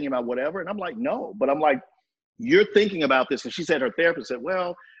overreacting? Am I whatever? And I'm like, no, but I'm like, you're thinking about this. And she said, her therapist said,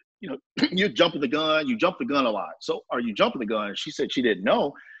 well, you know, you're jumping the gun. You jump the gun a lot. So are you jumping the gun? And she said she didn't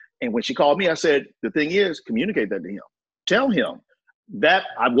know. And when she called me, I said, the thing is, communicate that to him. Tell him that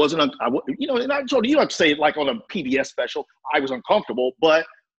I wasn't, you know, and I told you, you don't have to say it like on a PBS special, I was uncomfortable, but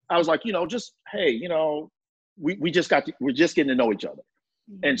I was like, you know, just, hey, you know, we're just getting to know each other.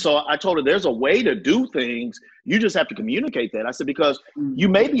 And so I told her there's a way to do things. You just have to communicate that. I said, because you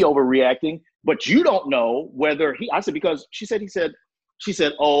may be overreacting, but you don't know whether I said, because she said,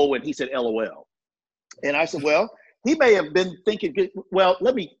 oh, and he said, LOL. And I said, well, he may have been thinking, well,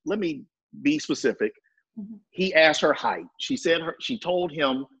 let me be specific. He asked her height. She told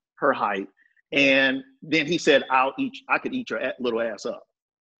him her height. And then he said, I could eat your little ass up.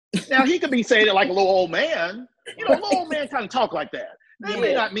 Now he could be saying it like a little old man. You know, a little old man kind of talk like that. That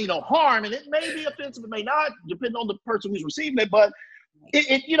may not mean no harm, and it may be offensive, it may not, depending on the person who's receiving it. But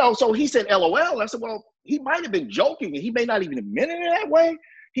it you know, so he said LOL. I said, well, he might have been joking, and he may not even have meant it that way.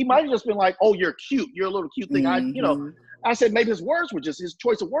 He might have just been like, oh, you're cute. You're a little cute thing. I said maybe his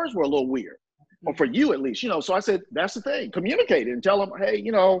choice of words were a little weird. Or for you at least, you know. So I said, that's the thing. Communicate it and tell them, hey,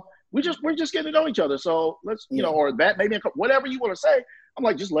 you know, we're just getting to know each other. So let's, you know, or that maybe whatever you want to say. I'm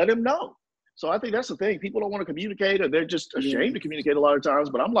like, just let him know. So I think that's the thing. People don't want to communicate, or they're just ashamed to communicate a lot of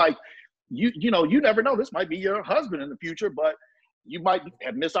times. But I'm like, you know, you never know. This might be your husband in the future, but you might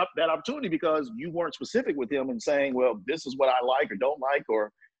have missed out that opportunity because you weren't specific with him and saying, well, this is what I like or don't like,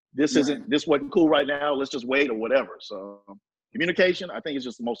 or this wasn't cool right now. Let's just wait or whatever. So communication, I think, is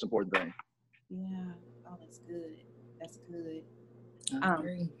just the most important thing. Yeah. Oh, that's good. That's good.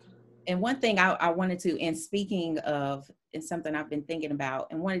 And one thing I wanted to, and speaking of, and something I've been thinking about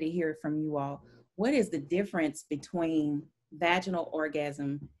and wanted to hear from you all, what is the difference between vaginal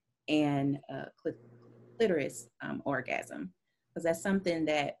orgasm and clitoris orgasm? Because that's something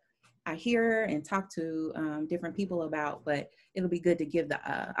that I hear and talk to different people about, but it'll be good to give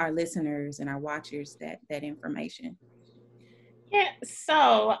our listeners and our watchers that information. Yeah,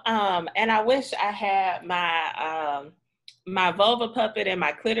 so, and I wish I had my vulva puppet and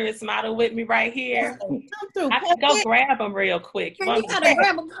my clitoris model with me right here. I can go grab them real quick. You gotta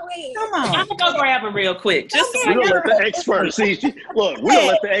grab them quick. Come on. I'm gonna go grab them real quick. Just we're gonna let the expert see. Look, we're gonna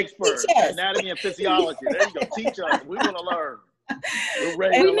let the expert, anatomy and physiology. There you go. Teach us. We want to learn. We're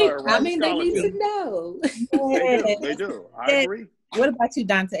ready to learn. Right? They need to know. They do. I agree. What about you,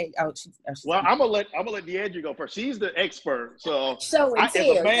 Dante? Well, I'm gonna let Deandra go first. She's the expert. So Show and as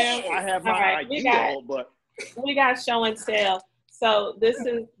a tell. man, I have my ideal, but we got show and tell. So this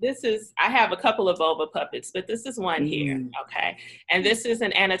is I have a couple of vulva puppets, but this is one here, okay? And this is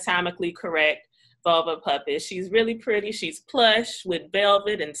an anatomically correct vulva puppet. She's really pretty. She's plush with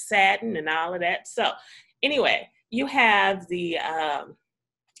velvet and satin and all of that. So anyway, you have the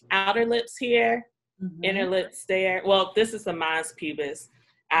outer lips here, inner lips there. Well, this is the mons pubis,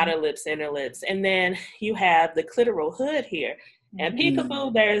 outer lips, inner lips. And then you have the clitoral hood here. And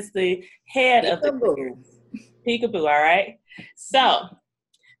peekaboo, there's the head of the clitoris. Peekaboo, all right? So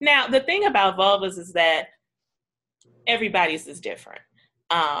now the thing about vulvas is that everybody's is different.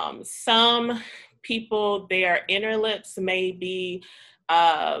 Some people, their inner lips may be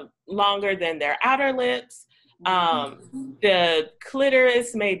longer than their outer lips. The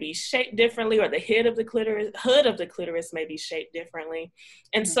clitoris may be shaped differently, or the hood of the clitoris may be shaped differently.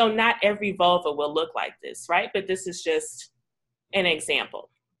 And so not every vulva will look like this, right? But this is just an example.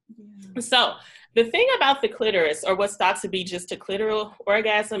 So the thing about the clitoris, or what's thought to be just a clitoral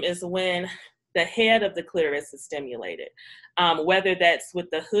orgasm, is when the head of the clitoris is stimulated, whether that's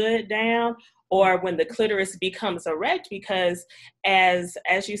with the hood down or when the clitoris becomes erect, because as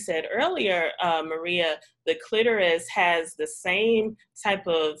you said earlier, Maria, the clitoris has the same type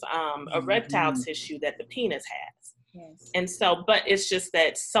of erectile tissue that the penis has. Yes. And so, but it's just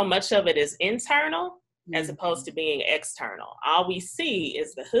that so much of it is internal as opposed to being external. All we see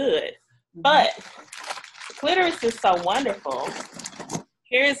is the hood, but the clitoris is so wonderful.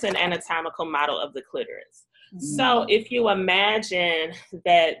 Here's an anatomical model of the clitoris. So if you imagine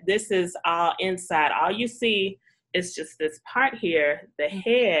that this is all inside, all you see is just this part here, the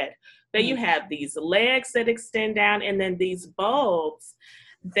head, then you have these legs that extend down, and then these bulbs,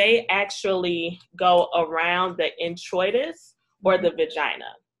 they actually go around the introitus or the vagina.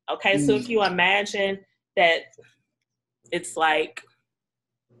 Okay, so if you imagine that it's like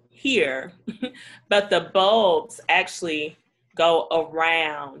here, but the bulbs actually go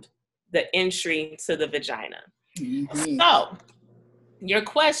around the entry to the vagina. So your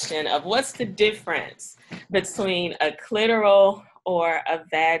question of what's the difference between a clitoral or a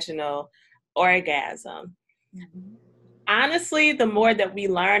vaginal orgasm? Honestly, the more that we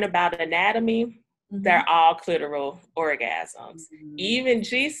learn about anatomy, they're all clitoral orgasms. Even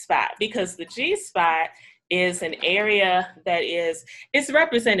G-spot, because the G-spot is an area that it's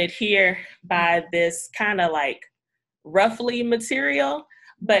represented here by this kind of like roughly material.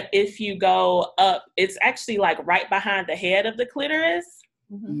 But if you go up, it's actually like right behind the head of the clitoris,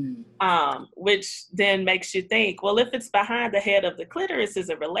 which then makes you think, well, if it's behind the head of the clitoris,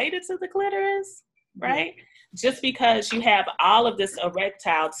 is it related to the clitoris, right? Just because you have all of this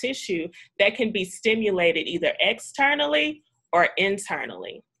erectile tissue that can be stimulated either externally or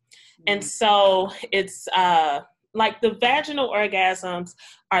internally. And so it's like the vaginal orgasms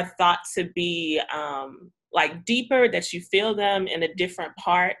are thought to be like deeper, that you feel them in a different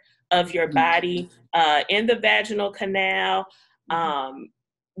part of your body, in the vaginal canal,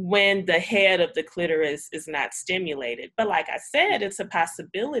 when the head of the clitoris is not stimulated. But like I said, it's a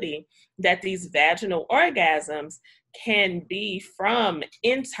possibility that these vaginal orgasms can be from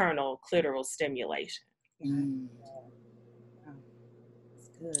internal clitoral stimulation.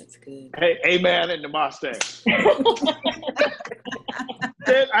 It's good. Hey, amen and namaste.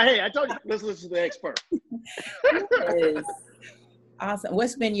 Hey, I told you, let's listen to the expert. Yes. Awesome.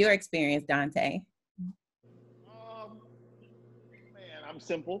 What's been your experience, Dante? Man, I'm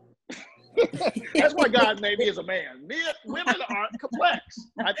simple. That's why God made me as a man. Women are complex.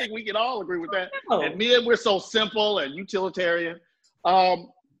 I think we can all agree with that. And men, we're so simple and utilitarian.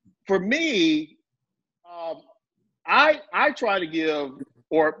 For me, I try to give,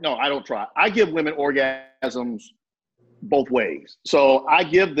 or no, I don't try. I give women orgasms both ways. So I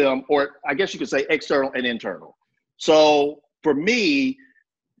give them, or I guess you could say external and internal. So for me,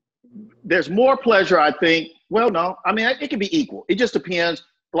 there's more pleasure, I think. Well, no, I mean, it can be equal. It just depends.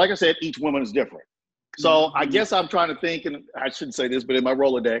 Like I said, each woman is different. So I guess I'm trying to think, and I shouldn't say this, but in my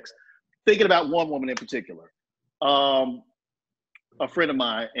Rolodex, thinking about one woman in particular, a friend of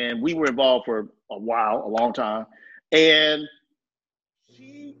mine, and we were involved for a while, a long time, and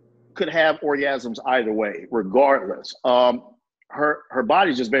she could have orgasms either way, regardless. Her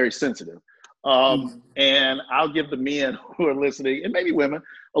body's just very sensitive. And I'll give the men who are listening, and maybe women,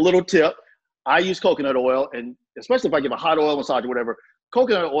 a little tip. I use coconut oil, and especially if I give a hot oil massage or whatever,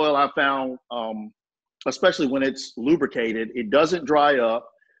 coconut oil I found, especially when it's lubricated, it doesn't dry up.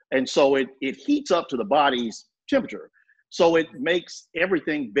 And so it heats up to the body's temperature. So it makes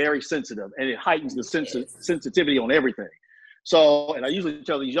everything very sensitive, and it heightens the sensitivity on everything. So, and I usually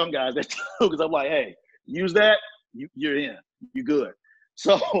tell these young guys that too, because I'm like, hey, use that, you're in, you're good.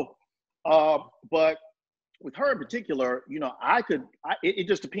 So, but with her in particular, you know, it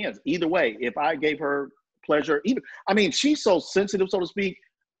just depends. Either way, if I gave her pleasure, she's so sensitive, so to speak,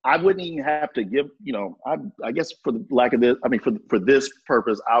 I wouldn't even have to give, you know, I guess for the lack of this, for this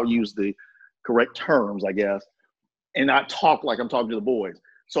purpose, I'll use the correct terms, I guess, and not talk like I'm talking to the boys.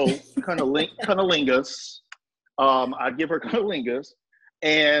 So cunnilingus, I give her cunnilingus,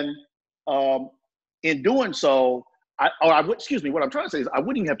 and in doing so, what I'm trying to say is I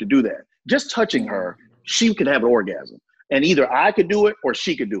wouldn't even have to do that. Just touching her, she could have an orgasm, and either I could do it or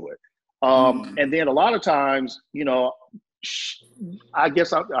she could do it. And then a lot of times, you know, I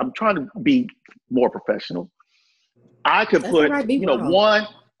guess I'm trying to be more professional. I could put, one.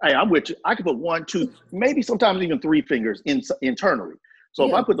 Hey, I'm with you. I could put 1, 2, maybe sometimes even 3 fingers internally. So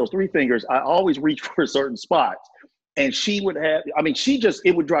if I put those 3 fingers, I always reach for certain spots, and she would have.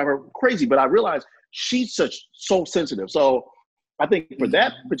 It would drive her crazy. But I realized she's so sensitive. So I think for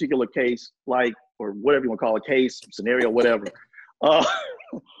that particular case, or whatever you want to call it, case, scenario, whatever,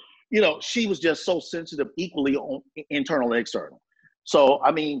 you know, she was just so sensitive, equally on internal and external. So,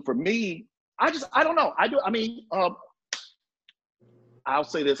 for me, I don't know. I'll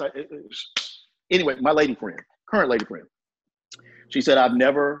say this. Anyway, my current lady friend, she said, I've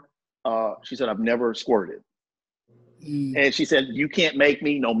never squirted. And she said, you can't make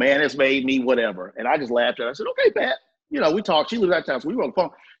me, no man has made me, whatever. And I just laughed at her. I said, okay, Pat. You know, we talked. She lives out of town, so we were on the phone.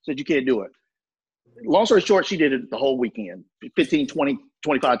 Said, you can't do it. Long story short, she did it the whole weekend, 15, 20,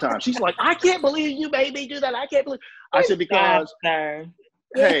 25 times. She's like, I can't believe you made me do that. I can't believe. I said, because,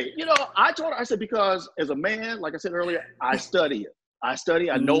 hey, you know, I told her, I said, because as a man, like I said earlier, I study it.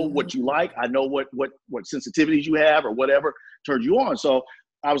 I know what you like. I know what sensitivities you have or whatever turns you on. So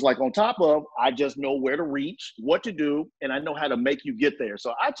I was like, on top of, I just know where to reach, what to do, and I know how to make you get there.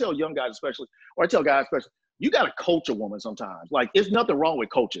 So I tell young guys especially, or I tell guys especially, you got to coach a woman sometimes. Like, there's nothing wrong with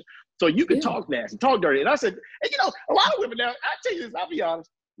coaching. So you can talk nasty, talk dirty. And I said, and you know, a lot of women now, I tell you this, I'll be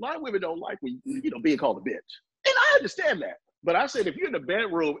honest, a lot of women don't like when, you know, being called a bitch. And I understand that. But I said, if you're in the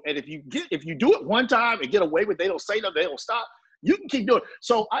bedroom and if you do it one time and get away with it, they don't say nothing, they don't stop, you can keep doing it.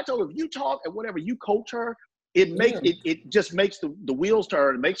 So I told her, if you talk and whatever, you coach her, it just makes the wheels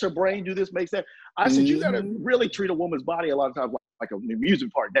turn. It makes her brain do this, makes that. I said, you got to really treat a woman's body a lot of times like an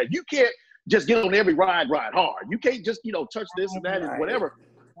amusement park. Now, you can't just get on every ride hard. You can't just, you know, touch this and that and whatever,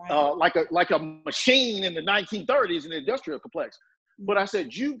 like a machine in the 1930s in the industrial complex. But I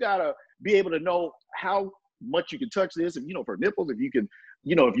said, you got to be able to know how much you can touch this, and, you know, for nipples, if you can,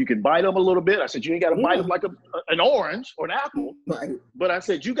 you know, if you can bite them a little bit. I said, you ain't got to bite them like an orange or an apple. Right. But I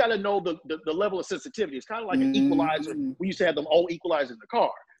said, you got to know the level of sensitivity. It's kind of like an equalizer. We used to have them old equalizers in the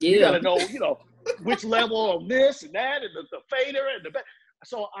car. You got to know, you know, which level of this and that, and the fader and the back.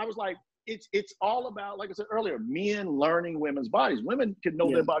 So I was like, it's all about, like I said earlier, men learning women's bodies. Women can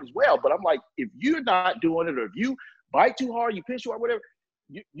know their bodies well, but I'm like, if you're not doing it, or if you bite too hard, you pinch too hard, whatever,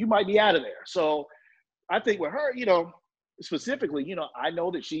 you might be out of there. So I think with her, you know, specifically, you know, I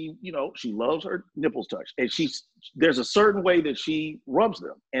know that she, you know, she loves her nipples touched, and there's a certain way that she rubs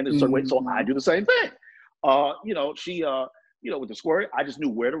them, and there's a certain way. So I do the same thing. You know, she, you know, with the squirt, I just knew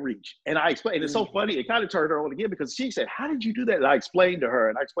where to reach, and I explained. And it's so funny. It kind of turned her on again, because she said, "How did you do that?" And I explained to her,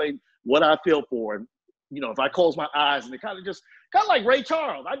 and I explained what I feel for, and, you know, if I close my eyes, and it kind of like Ray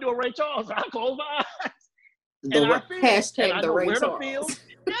Charles. I do a Ray Charles. I close my eyes, and I feel, hashtag and I know where to feel.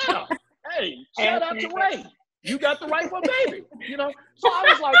 Yeah. Hey, shout out to Ray. You got the right one, baby. You know, so I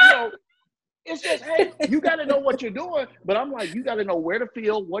was like, you know, it's just, hey, you got to know what you're doing. But I'm like, you got to know where to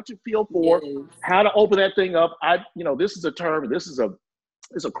feel, what to feel for, how to open that thing up. You know, this is a term. This is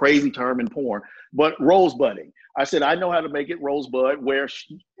a crazy term in porn, but rosebudding. I said, I know how to make it rosebud, where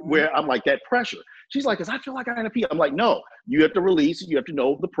I'm like, that pressure. She's like, 'cause I feel like I got to pee. I'm like, no, you have to release it. You have to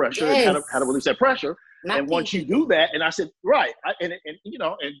know the pressure and how to release that pressure. And once you do that, and I said, right, and you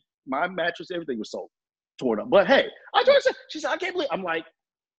know, and my mattress, everything was so torn up. But hey, I told her, she said, I can't believe. I'm like,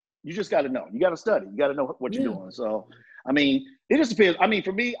 you just got to know. You got to study. You got to know what you're doing. So, I mean, it just depends. I mean,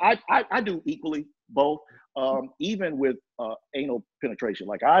 for me, I do equally both. Even with anal penetration.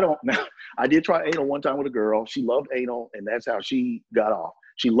 Like, I did try anal one time with a girl. She loved anal, and that's how she got off.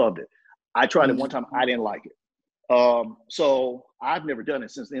 She loved it. I tried it one time. I didn't like it. So I've never done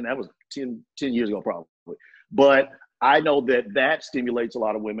it since then. That was 10 years ago, probably. But I know that stimulates a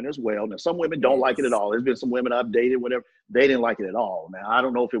lot of women as well. Now, some women don't like it at all. There's been some women I've dated, whatever, they didn't like it at all. Now, I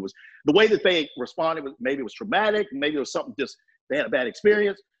don't know if it was the way that they responded, maybe it was traumatic, maybe it was something just they had a bad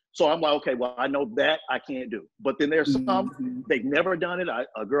experience. So I'm like, okay, well, I know that I can't do. But then there's some, they've never done it.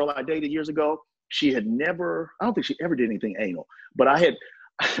 A girl I dated years ago, she had never, I don't think she ever did anything anal, but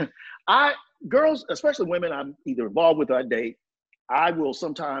girls, especially women I'm either involved with or I date, I will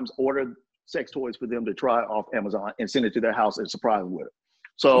sometimes order sex toys for them to try off Amazon and send it to their house and surprise them with it.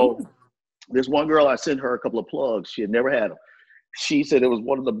 So this one girl, I sent her a couple of plugs. She had never had them. She said it was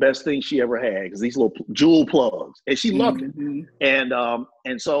one of the best things she ever had, because these little jewel plugs, and she loved it. And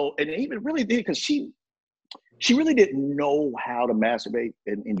it even really did, because she really didn't know how to masturbate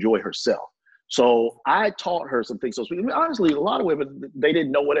and enjoy herself. So I taught her some things. So honestly, a lot of women, they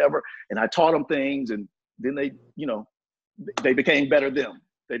didn't know whatever, and I taught them things, and then they, they became better them.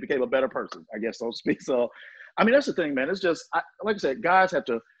 They became a better person, I guess, so to speak. So, I mean, that's the thing, man. It's just, like I said, guys have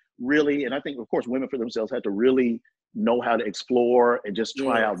to really, and I think, of course, women for themselves have to really know how to explore and just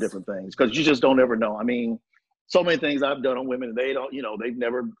try out different things, because you just don't ever know. I mean, so many things I've done on women, they don't, they've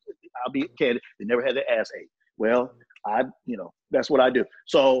never, I'll be candid, they never had their ass ate. Well, that's what I do.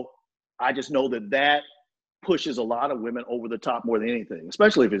 So I just know that pushes a lot of women over the top more than anything,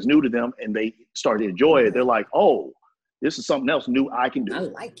 especially if it's new to them and they start to enjoy it. They're like, oh, this is something else new I can do. I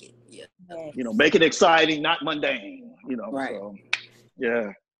like it. Yeah. Make it exciting, not mundane, Right. So,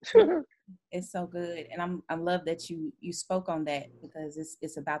 yeah. It's so good. And I love that you spoke on that, because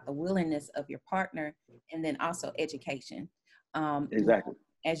it's about the willingness of your partner, and then also education. Exactly.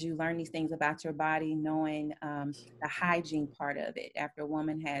 As you learn these things about your body, knowing the hygiene part of it after a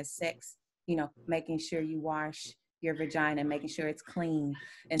woman has sex, making sure you wash your vagina, making sure it's clean.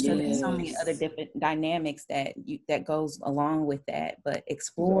 And so there's so many other different dynamics that goes along with that. But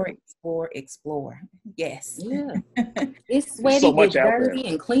explore. Yes. Yeah. It's sweaty, so much get out dirty,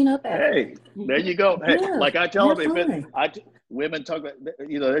 there. and clean up after. Hey, there you go. Hey, like I tell them, women talk about,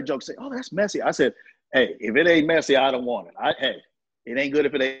 their jokes say, oh, that's messy. I said, hey, if it ain't messy, I don't want it. It ain't good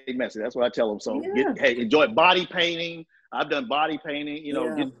if it ain't messy. That's what I tell them. So enjoy body painting. I've done body painting,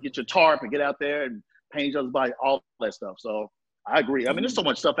 get your tarp and get out there and paint each other's body, all that stuff. So I agree. I mean, there's so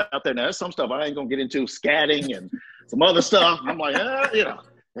much stuff out there now. There's some stuff I ain't gonna get into, scatting and some other stuff. I'm like,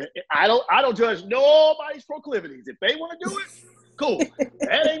 I don't judge nobody's proclivities. If they want to do it, cool.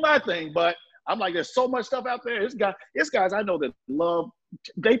 That ain't my thing. But I'm like, there's so much stuff out there. It's guys I know that love.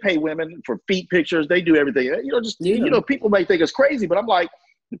 They pay women for feet pictures. They do everything. People may think it's crazy, but I'm like,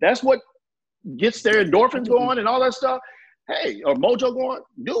 if that's what gets their endorphins going and all that stuff, hey, or mojo going,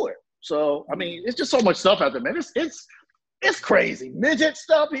 do it. So, I mean, it's just so much stuff out there, man. It's crazy. Midget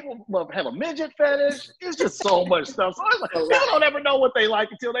stuff. People have a midget fetish. It's just so much stuff. So it's like, people don't ever know what they like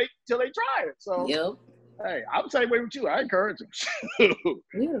until they try it. So, hey, I'm the same way with you. I encourage them.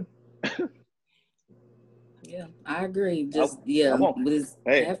 Yeah, I agree. Have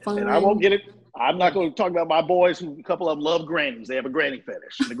fun. And I won't get it. I'm not going to talk about my boys who, a couple of them love grannies. They have a granny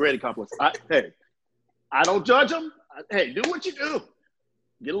fetish, the granny complex. I don't judge them. Hey, do what you do.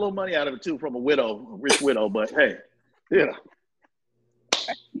 Get a little money out of it too from a rich widow. But hey, hey,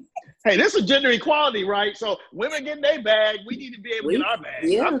 this is gender equality, right? So women getting their bag, we need to be able to get our bag.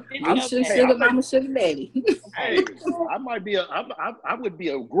 Yeah, I'm sugar mama, sugar daddy. Hey, I would be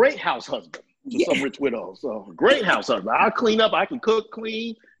a great house husband to some rich widow. So great house husband. I'll clean up. I can cook,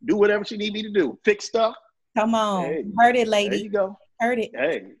 clean, do whatever she need me to do. Fix stuff. Come on, heard it, lady. There you go. Heard it.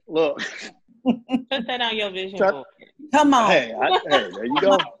 Hey, look. Put that on your vision board. Come on. Hey, there you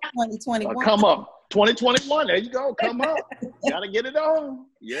go. 2021. Come up. 2021. There you go. Come up. Gotta get it on.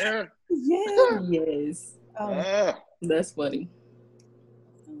 Yeah. Yeah. Yes. That's funny.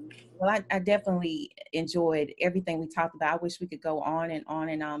 Well, I definitely enjoyed everything we talked about. I wish we could go on and on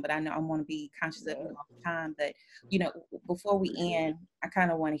and on, but I know I want to be conscious of it all the time. But, before we end, I kind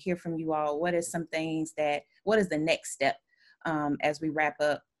of want to hear from you all. What is the next step as we wrap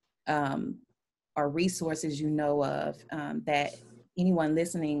up, or resources of that anyone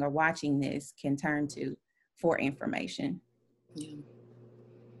listening or watching this can turn to for information? Yeah.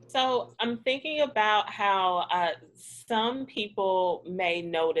 So I'm thinking about how some people may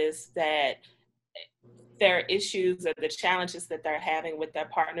notice that their issues or the challenges that they're having with their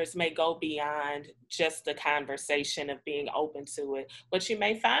partners may go beyond just the conversation of being open to it. What you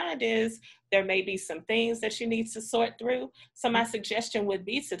may find is there may be some things that you need to sort through. So my suggestion would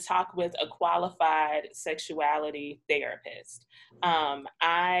be to talk with a qualified sexuality therapist.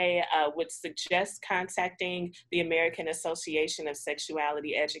 I would suggest contacting the American Association of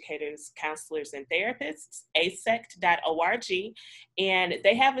Sexuality Educators, Counselors, and Therapists, asect.org, and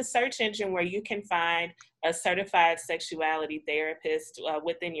they have a search engine where you can find a certified sexuality therapist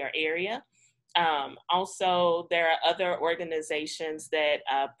within your area. Also, there are other organizations that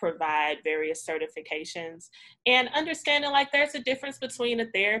provide various certifications, and understanding like there's a difference between a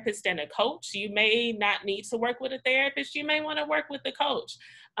therapist and a coach. You may not need to work with a therapist. You may want to work with the coach,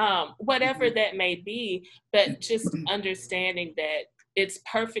 whatever that may be, but just understanding that it's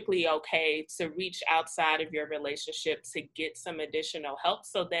perfectly okay to reach outside of your relationship to get some additional help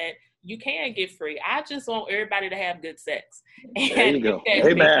so that you can get free. I just want everybody to have good sex. There you go.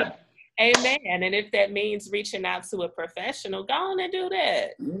 Amen. Amen. And if that means reaching out to a professional, go on and do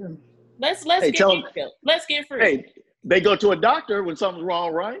that. Yeah. Let's get free. Hey, they go to a doctor when something's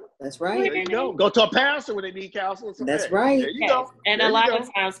wrong, right? That's right. There you go. Go to a pastor when they need counseling. That's right. There you go. And a lot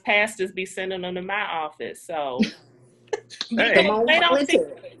of times pastors be sending them to my office. So they don't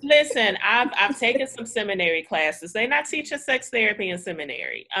listen, I've taken some seminary classes. They're not teaching sex therapy in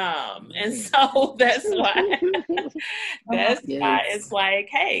seminary. And so that's why why it's like,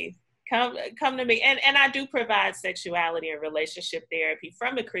 hey, come to me. And I do provide sexuality and relationship therapy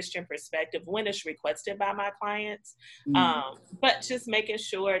from a Christian perspective when it's requested by my clients. But just making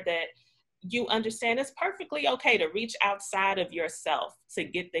sure that you understand it's perfectly okay to reach outside of yourself to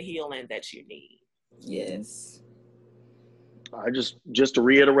get the healing that you need. Yes. Just to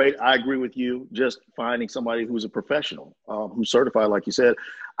reiterate, I agree with you. Just finding somebody who's a professional, who's certified, like you said.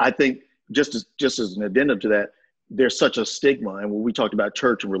 I think just as an addendum to that, there's such a stigma, and when we talked about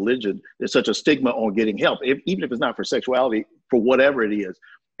church and religion, there's such a stigma on getting help, even if it's not for sexuality, for whatever it is.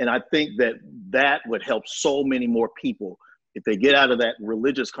 And I think that would help so many more people if they get out of that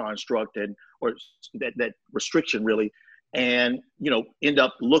religious construct or that restriction really, and end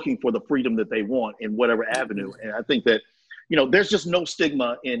up looking for the freedom that they want in whatever avenue. And I think that there's just no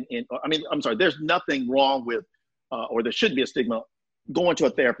stigma there's nothing wrong with, or there shouldn't be a stigma going to a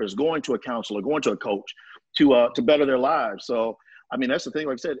therapist, going to a counselor, going to a coach to better their lives. So, that's the thing,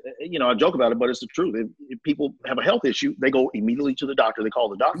 like I said, I joke about it, but it's the truth. If people have a health issue, they go immediately to the doctor, they call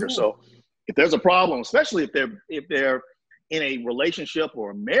the doctor. Yeah. So if there's a problem, especially if they're in a relationship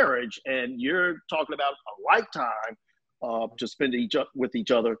or a marriage and you're talking about a lifetime to spend with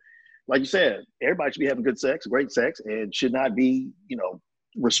each other, like you said, everybody should be having good sex, great sex, and should not be,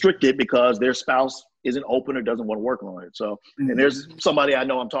 restricted because their spouse isn't open or doesn't want to work on it. So, and there's somebody I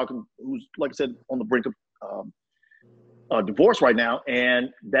know I'm talking who's, like I said, on the brink of divorce right now, and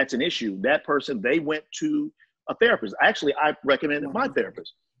that's an issue. That person, they went to a therapist. Actually, I recommended my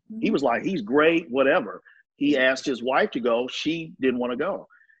therapist. He was like, he's great, whatever. He asked his wife to go. She didn't want to go.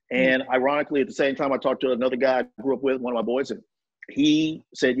 And ironically, at the same time, I talked to another guy I grew up with, one of my boys, and he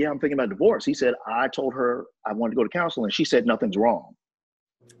said, yeah, I'm thinking about divorce. He said, I told her I wanted to go to counseling, and she said nothing's wrong.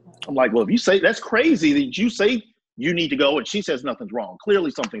 I'm like, well, if you say that's crazy that you say you need to go and she says nothing's wrong. Clearly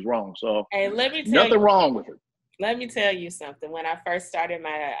something's wrong. So hey, let me tell nothing wrong with it. Let me tell you something. When I first started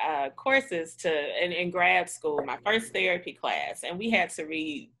my courses in grad school, my first therapy class, and we had to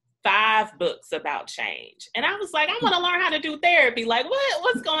read 5 books about change. And I was like, I want to learn how to do therapy. Like,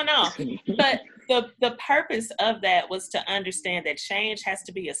 what's going on? But the purpose of that was to understand that change has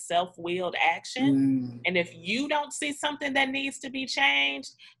to be a self-willed action. And if you don't see something that needs to be changed,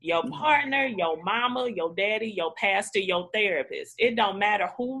 your partner, your mama, your daddy, your pastor, your therapist, it don't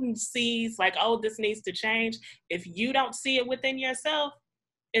matter who sees like, oh, this needs to change. If you don't see it within yourself,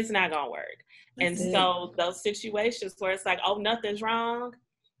 it's not going to work. So those situations where it's like, oh, nothing's wrong,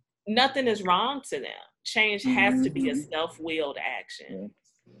 nothing is wrong to them. Change has to be a self-willed action.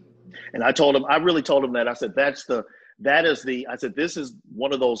 And I really told him that. I said, this is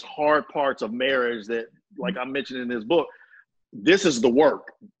one of those hard parts of marriage that, like I mentioned in this book, this is the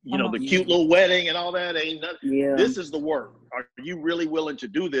work. The cute little wedding and all that ain't nothing. Yeah. This is the work. Are you really willing to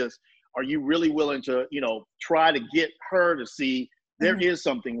do this? Are you really willing to, try to get her to see there is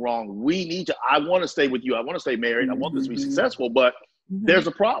something wrong? I want to stay with you. I want to stay married. I want this to be successful, but there's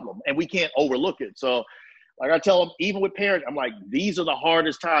a problem and we can't overlook it. So like I tell them, even with parents, I'm like, these are the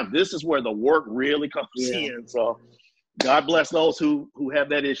hardest times. This is where the work really comes in. So God bless those who have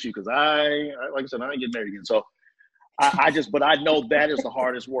that issue. Cause I like I said, I ain't getting married again. So but I know that is the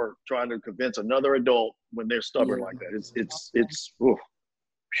hardest work, trying to convince another adult when they're stubborn like that. It's oof.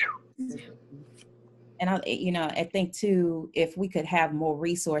 And I think too, if we could have more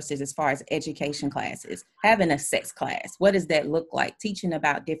resources as far as education classes, having a sex class, what does that look like? Teaching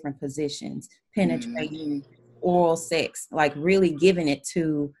about different positions, penetrating, oral sex, like really giving it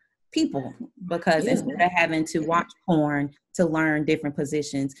to people, because instead of having to watch porn to learn different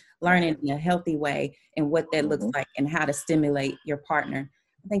positions, learning in a healthy way and what that looks like and how to stimulate your partner.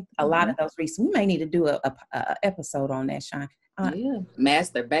 I think a lot of those reasons, we may need to do a episode on that, Sean.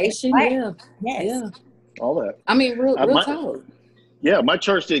 Masturbation. Yes. All that. I mean, real talk. Yeah, my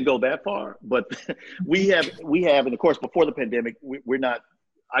church didn't go that far, but we have, and of course, before the pandemic, we're not.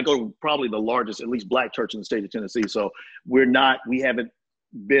 I go to probably the largest, at least Black church in the state of Tennessee. So we haven't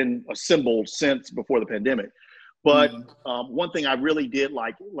been assembled since before the pandemic. But one thing I really did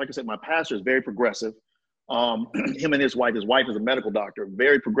like I said, my pastor is very progressive. Him and his wife is a medical doctor,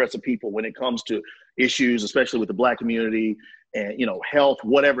 very progressive people when it comes to issues, especially with the Black community and, health,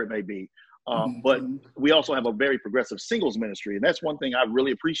 whatever it may be. But we also have a very progressive singles ministry. And that's one thing I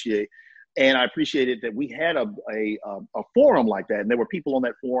really appreciate. And I appreciated that we had a forum like that. And there were people on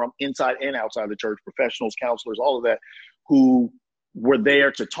that forum inside and outside the church, professionals, counselors, all of that, who were there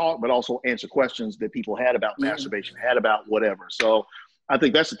to talk, but also answer questions that people had about masturbation, had about whatever. So I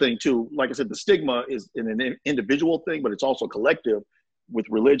think that's the thing too. Like I said, the stigma is an individual thing, but it's also collective with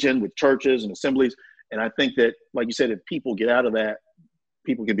religion, with churches and assemblies. And I think that, like you said, if people get out of that,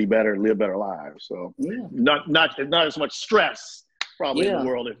 people can be better and live better lives. So not as much stress probably in the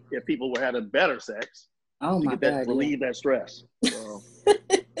world if people were having better sex. Oh my God! Relieve that stress. So.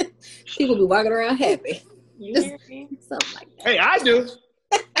 People be walking around happy. You Just hear me? something like that. Hey, I do.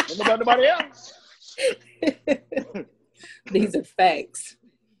 What about nobody else? These are facts.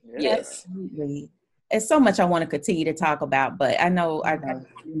 Yeah. Yes. Absolutely. There's so much I want to continue to talk about, but I know I got to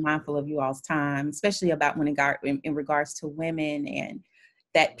be mindful of you all's time, especially about when in regards to women and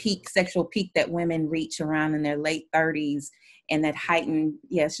that Mm-hmm. sexual peak that women reach around in their late 30s and that heightened,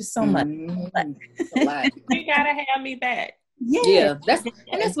 it's just so much. It's a lot. You gotta have me back. Yeah, that's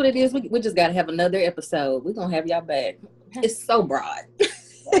what it is. We just gotta have another episode. We're gonna have y'all back. It's so broad.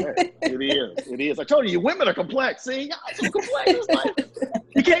 It is. I told you, women are complex. See, y'all so complex. It's like,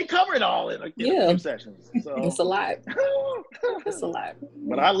 you can't cover it all in a few sessions. So. It's a lot. It's a lot.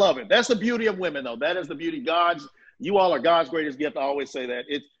 But I love it. That's the beauty of women, though. That is the beauty. You all are God's greatest gift. I always say that.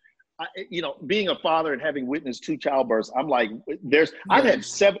 Being a father and having witnessed 2 childbirths, I'm like, I've had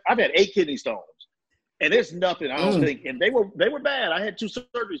 8 kidney stones. And it's nothing, I don't think, and they were bad. I had 2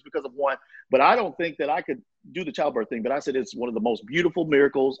 surgeries because of one, but I don't think that I could do the childbirth thing. But I said it's one of the most beautiful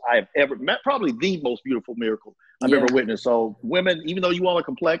miracles I have ever met, probably the most beautiful miracle I've ever witnessed. So women, even though you all are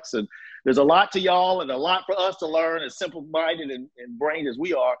complex, and there's a lot to y'all and a lot for us to learn, as simple-minded and brained as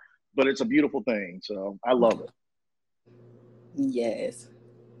we are, but it's a beautiful thing. So I love it. Yes.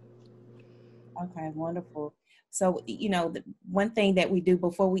 Okay, wonderful. So, the one thing that we do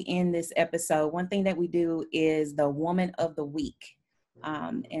before we end this episode, one thing that we do is the Woman of the Week.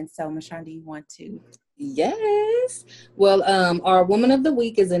 And so, Mashawn, do you want to? Yes. Well, our Woman of the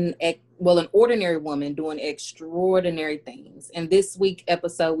Week is an ordinary woman doing extraordinary things. And this week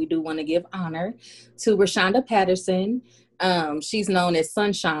episode, we do want to give honor to Rashonda Patterson. She's known as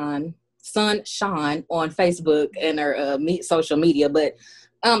Sunshine on Facebook and her social media. But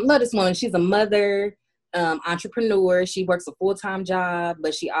love this woman. She's a mother. Entrepreneur. She works a full-time job,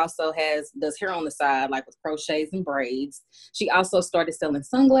 but she also does hair on the side, like with crochets and braids. She also started selling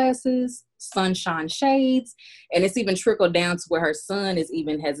sunglasses, sunshine shades, and it's even trickled down to where her son has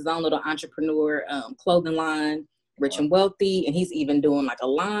his own little entrepreneur clothing line, Rich and Wealthy, and he's even doing like a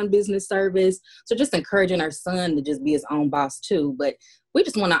lawn business service. So just encouraging her son to just be his own boss too. But we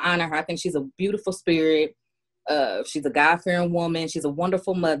just want to honor her. I think she's a beautiful spirit. She's a God-fearing woman. She's a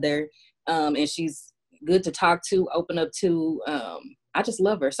wonderful mother, and she's good to talk to, open up to. I just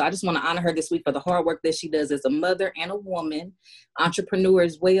love her. So I just want to honor her this week for the hard work that she does as a mother and a woman, entrepreneur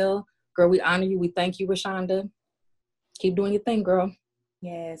as well. Girl, we honor you. We thank you, Rashonda. Keep doing your thing, girl.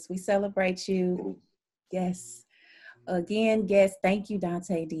 Yes, we celebrate you. Yes. Again, yes, thank you,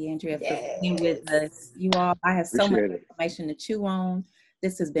 Dante D'Andrea, for being with us. You all, I have so much information to chew on.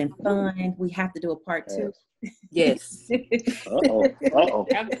 This has been fun. We have to do a part 2. Yes. Absolutely.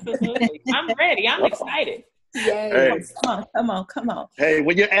 I'm ready. I'm excited. Yes. Hey. Come on. Hey,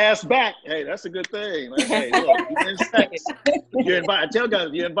 when you're asked back, hey, that's a good thing. Like, hey, look, you're invited. I tell guys,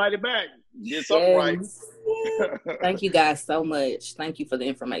 you're invited back. Get something right. Thank you guys so much. Thank you for the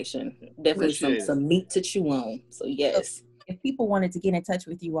information. Definitely some meat to chew on. So yes. If people wanted to get in touch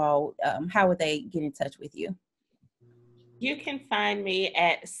with you all, how would they get in touch with you? You can find me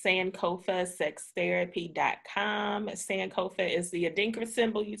at SankofaSexTherapy.com. Sankofa is the Adinkra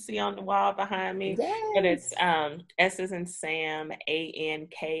symbol you see on the wall behind me. Yes. And it's S as in Sam,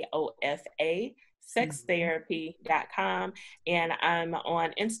 ANKOFA, sextherapy.com. And I'm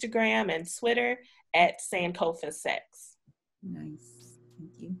on Instagram and Twitter at SankofaSex. Nice.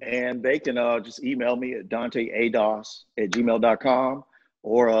 Thank you. And they can just email me at DanteADoss@gmail.com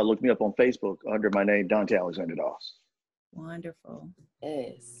or look me up on Facebook under my name, Dante Alexander Doss. Wonderful.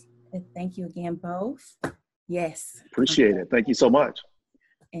 Yes. Thank you again, both. Yes. Appreciate it. Thank you so much.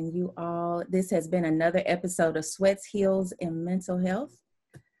 And you all, this has been another episode of Sweats, Heels, and Mental Health.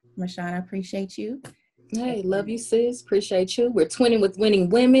 Marshawn, I appreciate you. Hey, love you, sis. Appreciate you. We're twinning with winning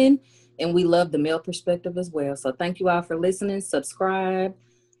women, and we love the male perspective as well. So thank you all for listening. Subscribe,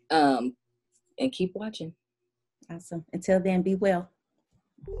 and keep watching. Awesome. Until then, be well.